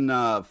 Justin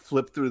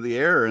flipped through the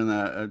air in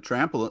a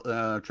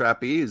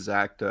trapeze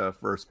act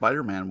for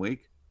Spider-Man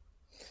week.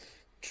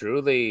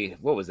 Truly,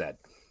 what was that?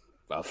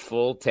 A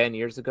full 10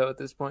 years ago at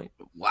this point?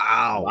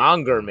 Wow.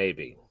 Longer,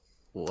 maybe.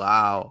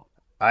 Wow.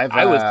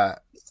 I was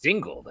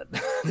single at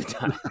the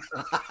time.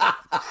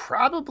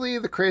 Probably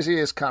the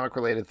craziest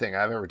comic-related thing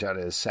I've ever done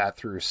is sat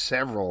through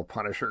several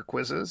Punisher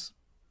quizzes.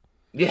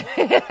 Yeah.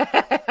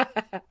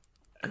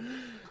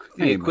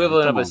 The Hey,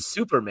 equivalent man, of come a on.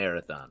 super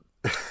marathon.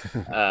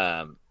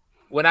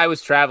 When I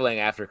was traveling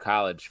after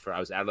college, I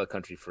was out of the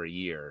country for a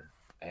year,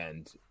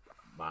 and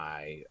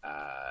my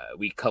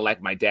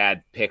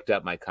dad picked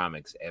up my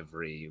comics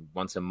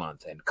once a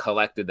month and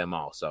collected them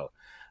all. So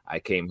I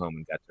came home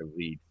and got to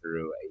read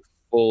through a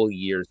full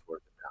year's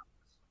worth of comics.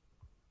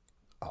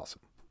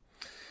 Awesome.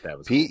 That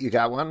was Pete, you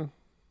got one?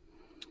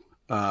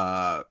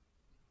 I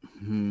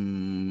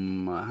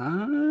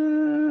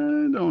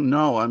don't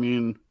know. I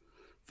mean,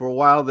 for a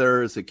while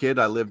there as a kid,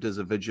 I lived as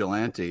a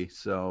vigilante.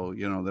 So,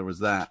 there was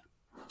that.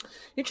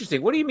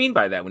 Interesting. What do you mean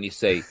by that when you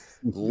say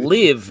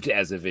lived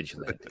as a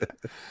vigilante?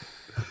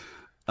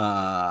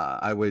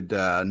 I would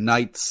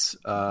nights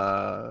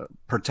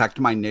protect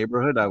my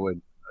neighborhood. I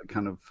would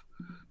kind of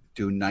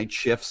do night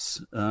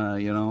shifts,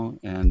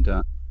 and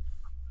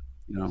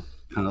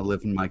kind of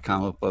live in my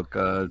comic book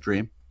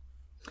dream.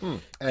 Do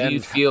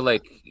you feel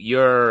like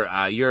your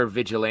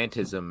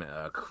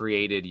vigilantism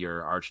created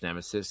your arch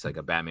nemesis, like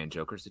a Batman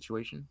Joker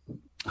situation?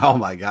 Oh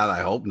my God,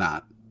 I hope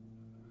not.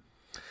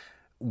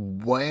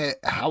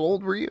 How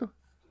old were you?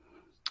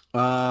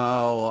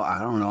 Oh, I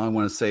don't know. I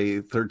want to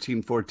say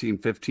 13, 14,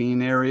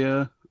 15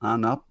 area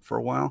on up for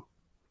a while.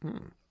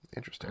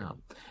 Interesting.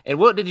 And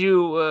what did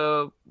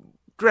you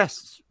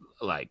dress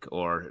like?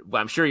 Or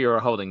I'm sure you were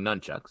holding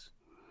nunchucks.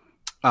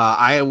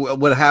 I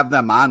would have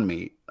them on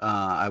me.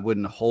 I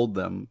wouldn't hold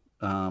them.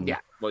 Yeah.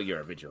 Well, you're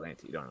a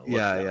vigilante. You don't know.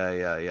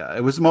 Yeah.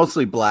 It was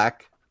mostly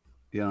black.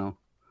 A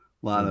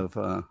lot of.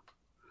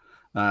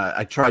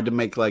 I tried to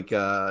make like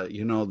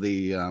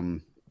the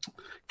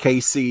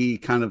Casey,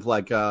 kind of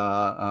like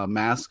a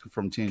mask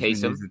from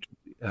Teenage Mutant Ninja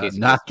Turtles.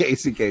 Not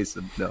Casey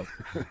Kasem, no.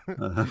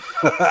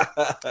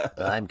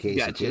 I'm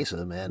Casey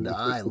Kasem, and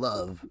I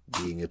love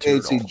being a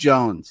turtle. Casey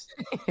Jones.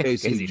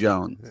 Casey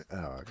Jones. Oh,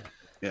 okay.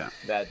 Yeah.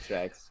 That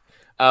tracks.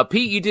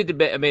 Pete, you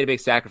made a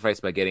big sacrifice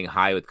by getting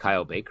high with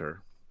Kyle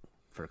Baker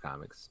for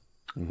comics.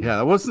 Yeah,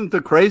 that wasn't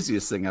the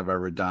craziest thing I've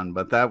ever done,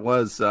 but that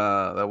was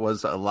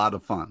a lot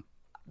of fun.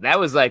 That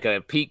was like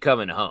a Pete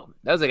coming home.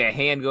 That was like a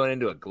hand going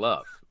into a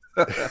glove.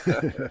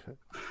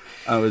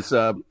 I was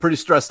pretty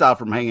stressed out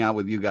from hanging out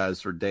with you guys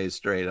for days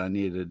straight. I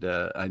needed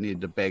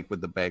to bake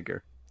with the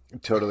baker.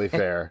 Totally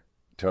fair.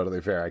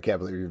 Totally fair. I can't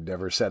believe you've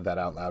never said that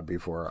out loud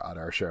before on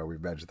our show. We've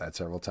mentioned that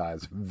several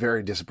times.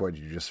 Very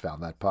disappointed you just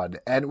found that pun.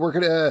 And we're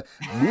going to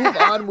move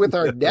on with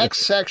our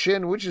next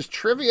section, which is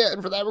trivia.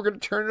 And for that, we're going to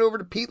turn it over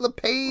to Pete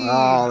LePage.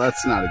 Oh,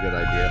 that's not a good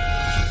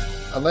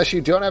idea. Unless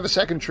you don't have a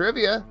second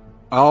trivia.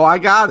 Oh, I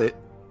got it.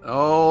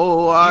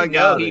 Oh, I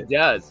got it. He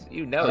does.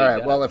 You know. All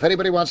right. Well, if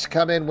anybody wants to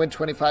come in, win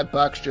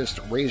 $25, just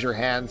raise your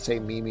hand, say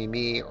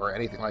me, or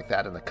anything like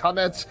that in the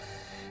comments.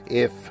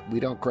 If we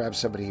don't grab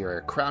somebody here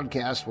at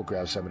Crowncast, we'll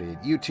grab somebody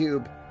at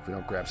YouTube. If we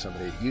don't grab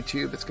somebody at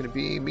YouTube, it's going to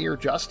be me or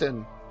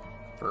Justin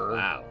for,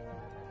 I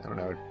don't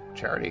know,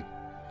 charity.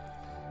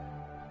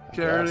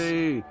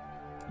 Charity.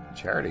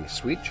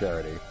 Sweet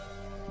charity.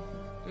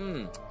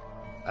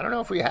 I don't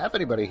know if we have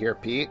anybody here,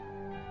 Pete.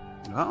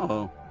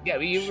 Oh. Yeah,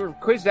 you were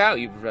quizzed out.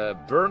 You've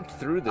burnt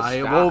through the I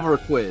am stock.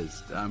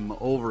 I'm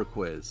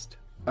over-quizzed.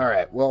 All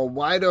right. Well,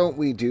 why don't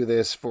we do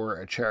this for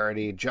a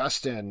charity?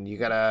 Justin, you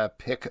got a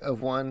pick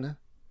of one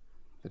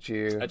that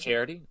you... A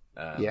charity?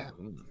 Yeah.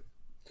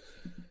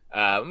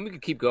 We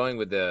could keep going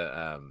with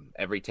the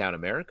Everytown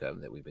America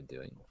that we've been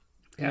doing.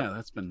 Yeah,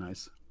 that's been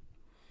nice.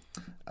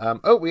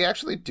 We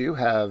actually do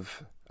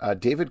have...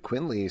 David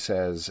Quinley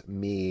says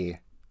me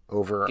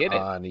over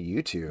on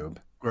YouTube.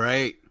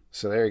 Great.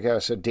 So there you go.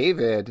 So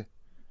David...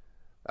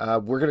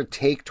 we're going to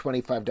take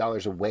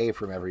 $25 away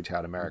from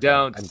Everytown America.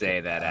 Don't say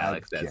that,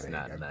 Alex. That's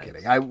not nice.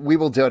 Kidding. We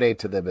will donate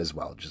to them as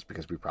well, just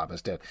because we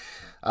promised it.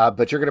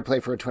 But you're going to play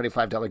for a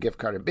 $25 gift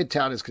card in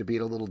Midtown. It's going to be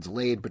a little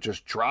delayed, but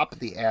just drop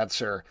the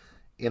answer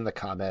in the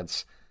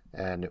comments,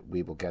 and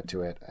we will get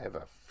to it. I have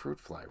a fruit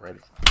fly right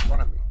in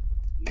front of me.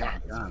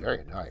 God, it's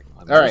very annoying.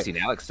 I've never seen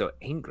Alex so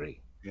angry.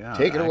 Yeah,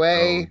 take it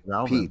away,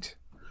 Pete.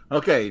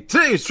 Okay,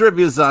 today's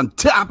trivia is on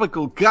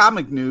topical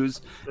comic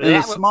news and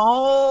a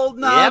small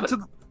nod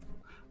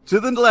to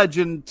the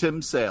legend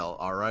Tim Sale,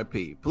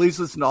 R.I.P. Please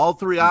listen to all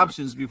three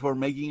options before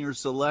making your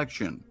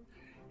selection.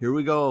 Here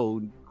we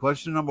go.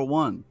 Question number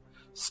 1.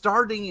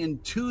 Starting in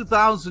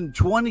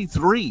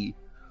 2023,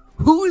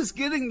 who is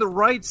getting the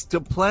rights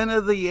to Planet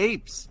of the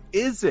Apes?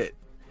 Is it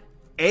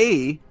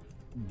A,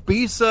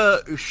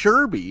 Bisa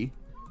Sherby,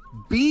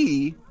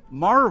 B,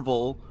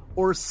 Marvel,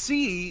 or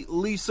C,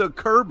 Lisa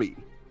Kirby?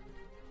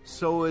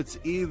 So it's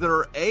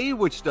either A,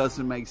 which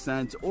doesn't make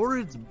sense, or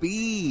it's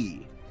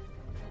B.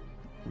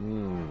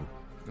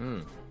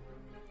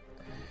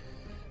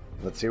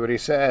 Let's see what he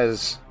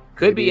says.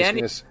 Could be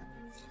any.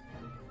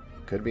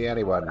 Could be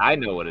anyone. I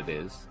know what it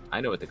is.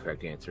 I know what the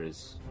correct answer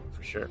is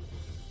for sure.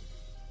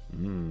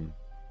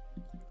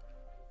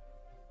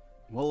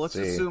 Well, let's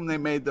assume they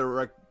made the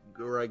right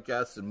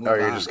guess and move on. Oh,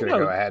 you're just going to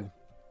go ahead?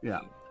 Yeah.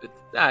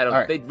 I don't.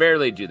 Right. They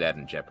rarely do that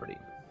in Jeopardy.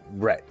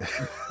 Right.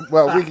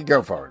 Well, we can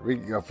go forward.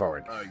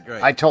 All right,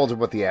 great. I told him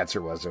what the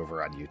answer was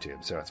over on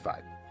YouTube, so it's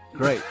fine.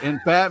 Great. In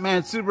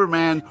Batman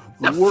Superman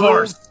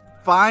World's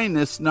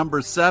Finest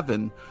number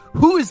 7,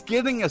 who is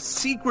getting a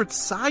secret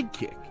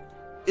sidekick?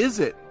 Is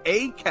it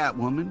A,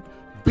 Catwoman,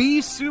 B,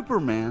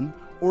 Superman,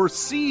 or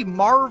C,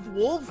 Marv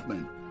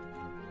Wolfman?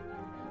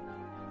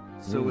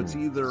 So it's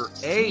either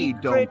A,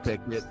 don't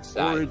pick it,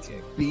 or it's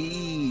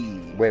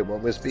B. Wait,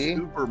 what was B?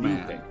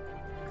 Superman.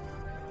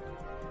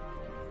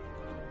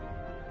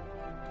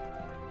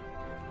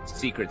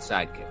 Secret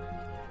sidekick.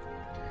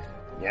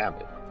 Yeah,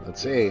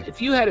 let's see.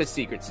 If you had a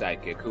secret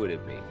sidekick, who would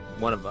it be?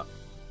 One of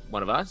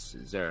us?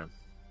 Is there?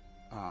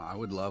 I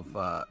would love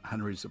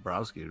Henry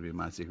Zabrowski to be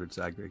my secret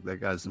sidekick.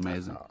 That guy's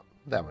amazing.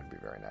 That would be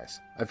very nice.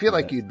 I feel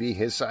like you'd be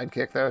his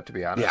sidekick, though. To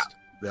be honest,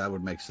 yeah, that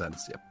would make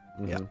sense. Yep.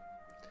 Mm-hmm. Yeah.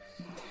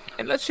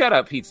 And let's shout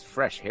out Pete's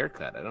fresh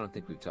haircut. I don't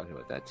think we've talked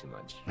about that too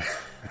much.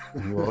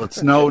 Well,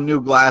 it's no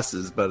new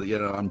glasses, but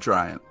I'm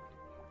trying.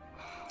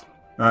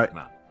 All right,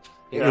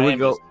 here we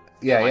go.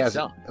 Yeah, yes.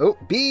 Oh,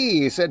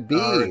 B. He said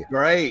B.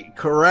 Great.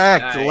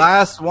 Correct. Nice.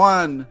 Last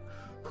one.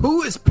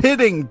 Who is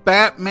pitting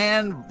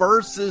Batman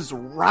versus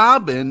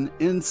Robin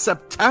in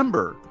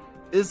September?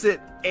 Is it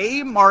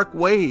A, Mark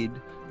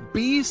Waid,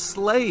 B,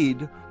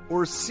 Slade,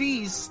 or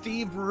C,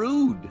 Steve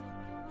Rude?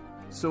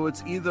 So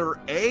it's either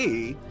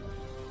A,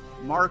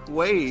 Mark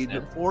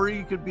Waid, or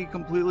you could be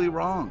completely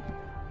wrong.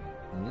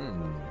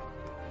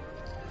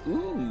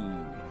 Ooh.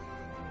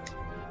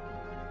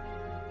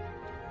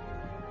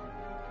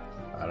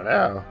 I don't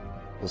know.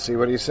 We'll see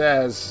what he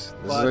says.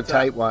 This is a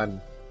tight one.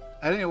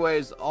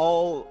 Anyways,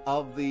 all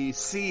of the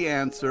C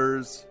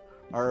answers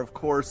are, of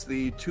course,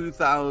 the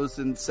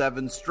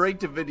 2007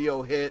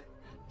 straight-to-video hit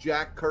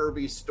Jack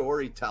Kirby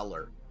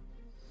Storyteller.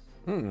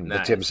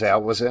 That Tim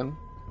Sale was in?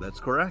 That's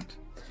correct.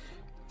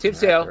 Tim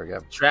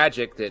Sale,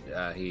 tragic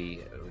that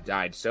he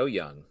died so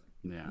young.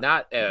 Yeah.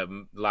 Not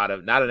not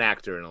an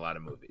actor in a lot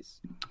of movies.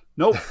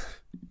 Nope.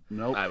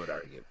 I would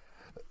argue.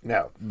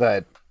 No,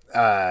 but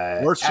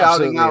we're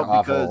shouting out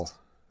awful.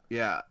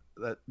 Because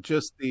that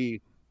just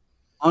the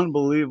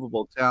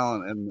unbelievable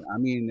talent. And I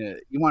mean,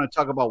 you want to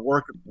talk about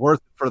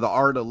worth for the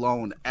art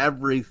alone.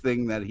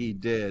 Everything that he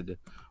did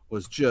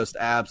was just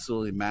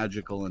absolutely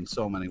magical in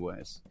so many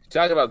ways.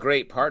 Talk about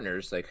great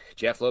partners like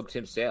Jeff Loeb,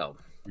 Tim Sale.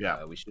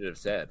 Yeah, we should have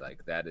said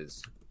like that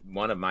is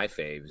one of my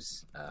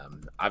faves.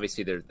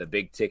 Obviously, there's the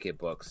big ticket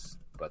books,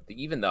 but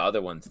even the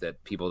other ones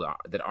that people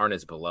that aren't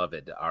as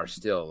beloved are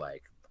still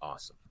like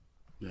awesome.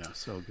 Yeah,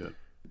 so good.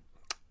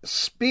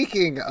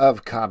 Speaking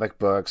of comic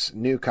books,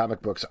 new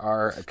comic books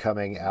are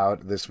coming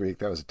out this week.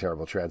 That was a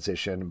terrible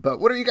transition. But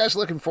what are you guys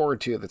looking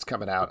forward to that's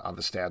coming out on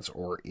the stands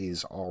or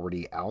is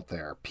already out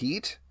there?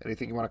 Pete,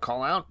 anything you want to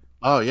call out?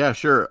 Oh, yeah,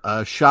 sure.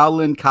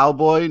 Shaolin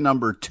Cowboy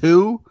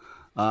 #2,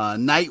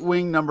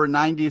 Nightwing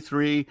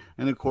 #93,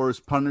 and, of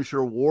course,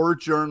 Punisher War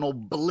Journal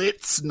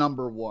Blitz #1.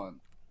 Oh,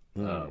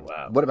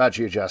 wow. What about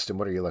you, Justin?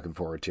 What are you looking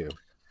forward to?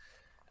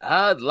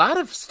 A lot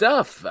of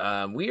stuff.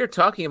 We are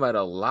talking about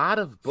a lot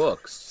of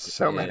books.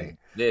 So many.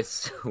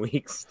 This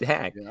week's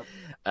stack. Yep.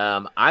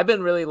 I've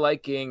been really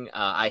liking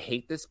I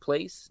Hate This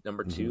Place,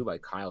 #2 by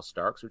Kyle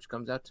Starks, which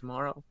comes out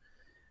tomorrow.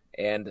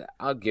 And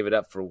I'll give it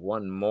up for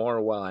one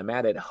more while I'm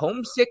at it.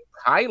 Homesick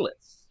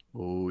Pilots.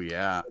 Oh,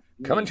 yeah.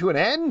 Coming to an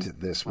end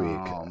this week.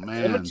 Oh,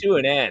 man. Coming to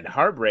an end.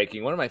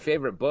 Heartbreaking. One of my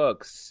favorite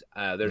books.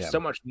 There's so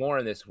much more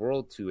in this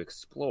world to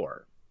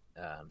explore.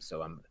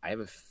 So I have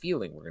a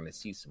feeling we're going to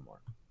see some more.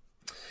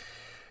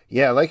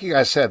 Yeah, like you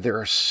guys said, there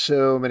are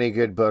so many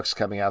good books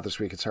coming out this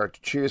week. It's hard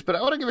to choose, but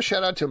I want to give a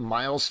shout out to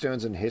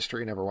Milestones in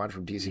History #1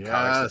 from DC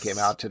Comics that came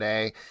out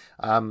today.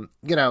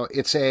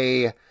 It's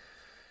a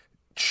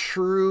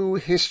true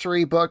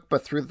history book,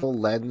 but through the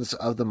lens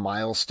of the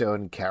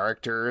Milestone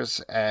characters.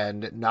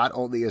 And not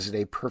only is it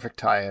a perfect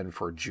tie-in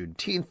for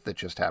Juneteenth that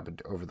just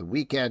happened over the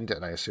weekend,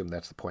 and I assume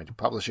that's the point of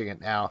publishing it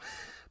now,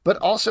 but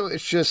also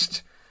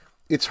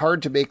it's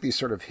hard to make these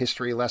sort of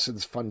history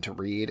lessons fun to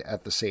read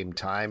at the same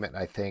time. And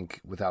I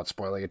think, without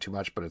spoiling it too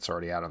much, but it's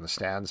already out on the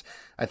stands,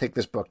 I think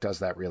this book does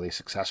that really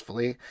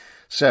successfully.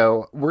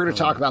 So we're going to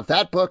talk about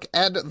that book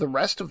and the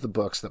rest of the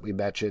books that we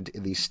mentioned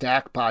in the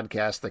Stack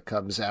podcast that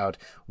comes out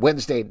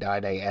Wednesday,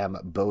 9 a.m.,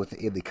 both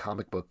in the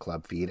Comic Book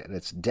Club feed and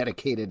its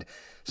dedicated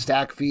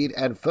Stack feed.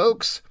 And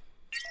folks,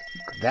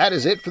 that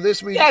is it for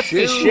this week's That's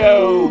the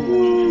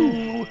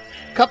show.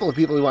 A couple of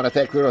people we want to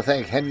thank. We want to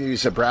thank Henry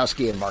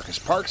Zabrowski and Marcus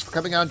Parks for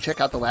coming on.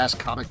 Check out The Last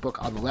Comic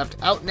Book on the Left,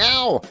 out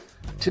now.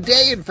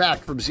 Today, in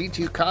fact, from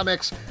Z2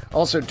 Comics.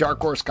 Also, Dark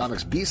Horse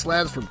Comics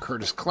Beastlands from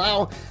Curtis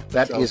Clow.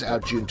 That is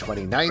out June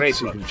 29th, Great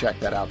so you can check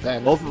that out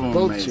then. Both of them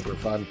Both amazing. super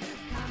fun.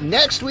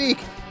 Next week,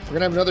 we're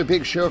going to have another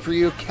big show for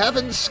you.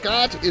 Kevin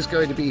Scott is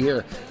going to be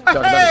here talking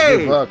about his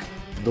new book,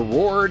 The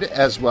Ward,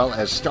 as well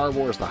as Star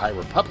Wars, The High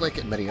Republic,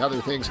 and many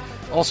other things.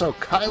 Also,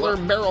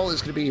 Kyler Merrill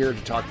is going to be here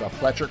to talk about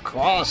Fletcher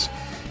Cross.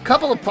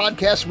 Couple of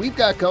podcasts we've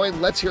got going.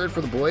 Let's Hear It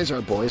for the Boys,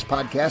 our boys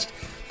podcast,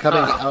 coming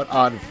out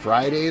on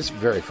Fridays.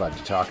 Very fun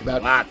to talk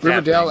about.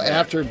 Riverdale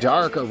After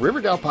Dark, a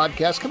Riverdale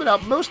podcast coming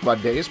out most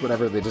Mondays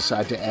whenever they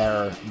decide to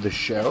air the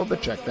show,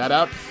 but check that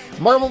out.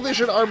 Marvel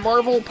Vision, our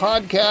Marvel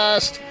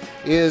podcast,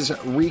 is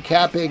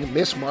recapping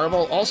Miss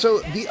Marvel. Also,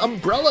 the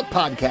Umbrella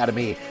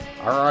Podcademy,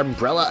 our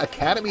Umbrella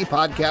Academy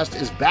podcast,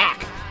 is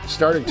back.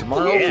 Starting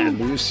tomorrow for the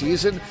new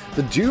season.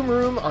 The Doom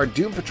Room, our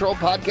Doom Patrol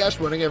podcast,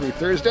 running every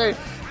Thursday.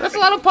 That's a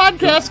lot of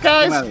podcasts,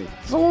 guys.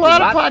 It's a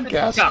lot of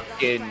podcasts.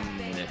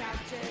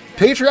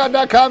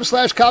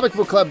 Patreon.com/Comic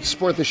Book Club to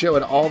support the show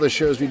and all the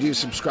shows we do.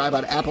 Subscribe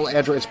on Apple,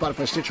 Android,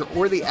 Spotify, Stitcher,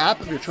 or the app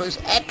of your choice.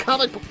 At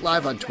Comic Book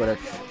Live on Twitter.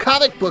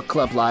 Comic Book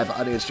Club Live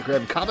on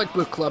Instagram.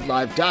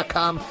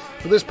 ComicBookClubLive.com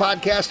for this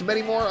podcast and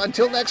many more.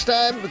 Until next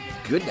time,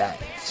 good night.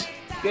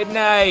 Good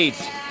night.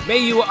 May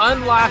you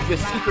unlock the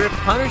secret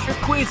Punisher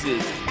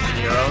quizzes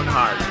in your own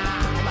heart.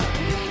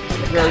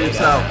 Take care of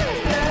yourself.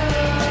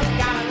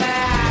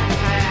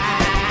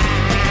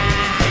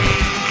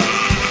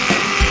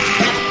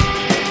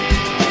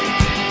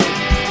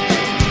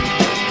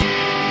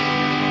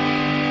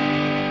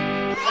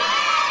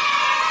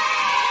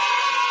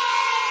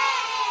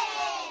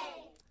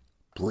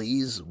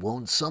 Please,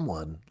 won't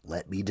someone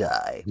let me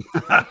die?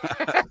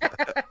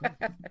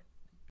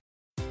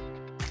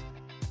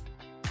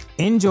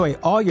 Enjoy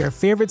all your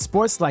favorite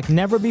sports like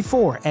never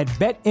before at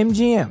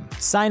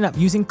BetMGM. Sign up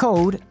using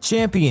code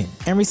CHAMPION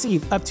and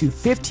receive up to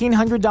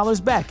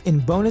 $1,500 back in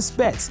bonus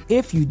bets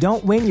if you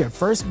don't win your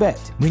first bet.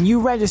 When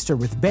you register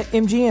with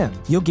BetMGM,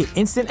 you'll get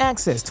instant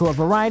access to a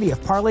variety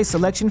of parlay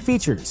selection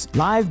features,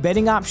 live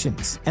betting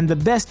options, and the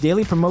best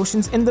daily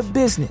promotions in the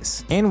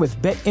business. And with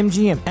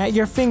BetMGM at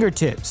your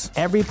fingertips,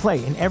 every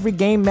play and every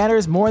game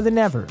matters more than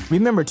ever.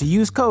 Remember to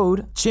use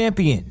code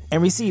CHAMPION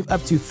and receive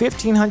up to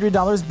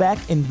 $1,500 back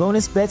in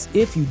bonus bets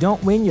if you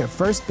don't win your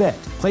first bet.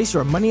 Place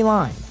your money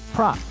line,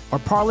 prop, or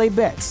parlay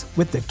bets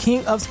with the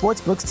king of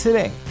sportsbooks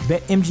today.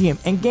 BetMGM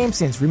and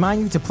GameSense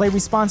remind you to play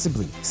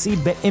responsibly. See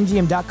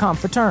BetMGM.com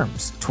for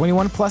terms.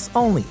 21 plus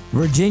only.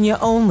 Virginia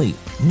only.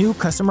 New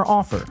customer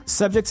offer.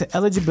 Subject to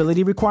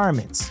eligibility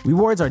requirements.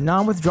 Rewards are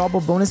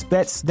non-withdrawable bonus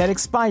bets that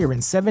expire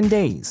in 7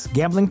 days.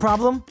 Gambling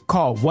problem?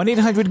 Call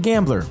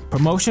 1-800-GAMBLER.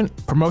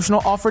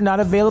 Promotional offer not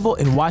available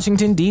in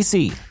Washington,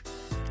 D.C.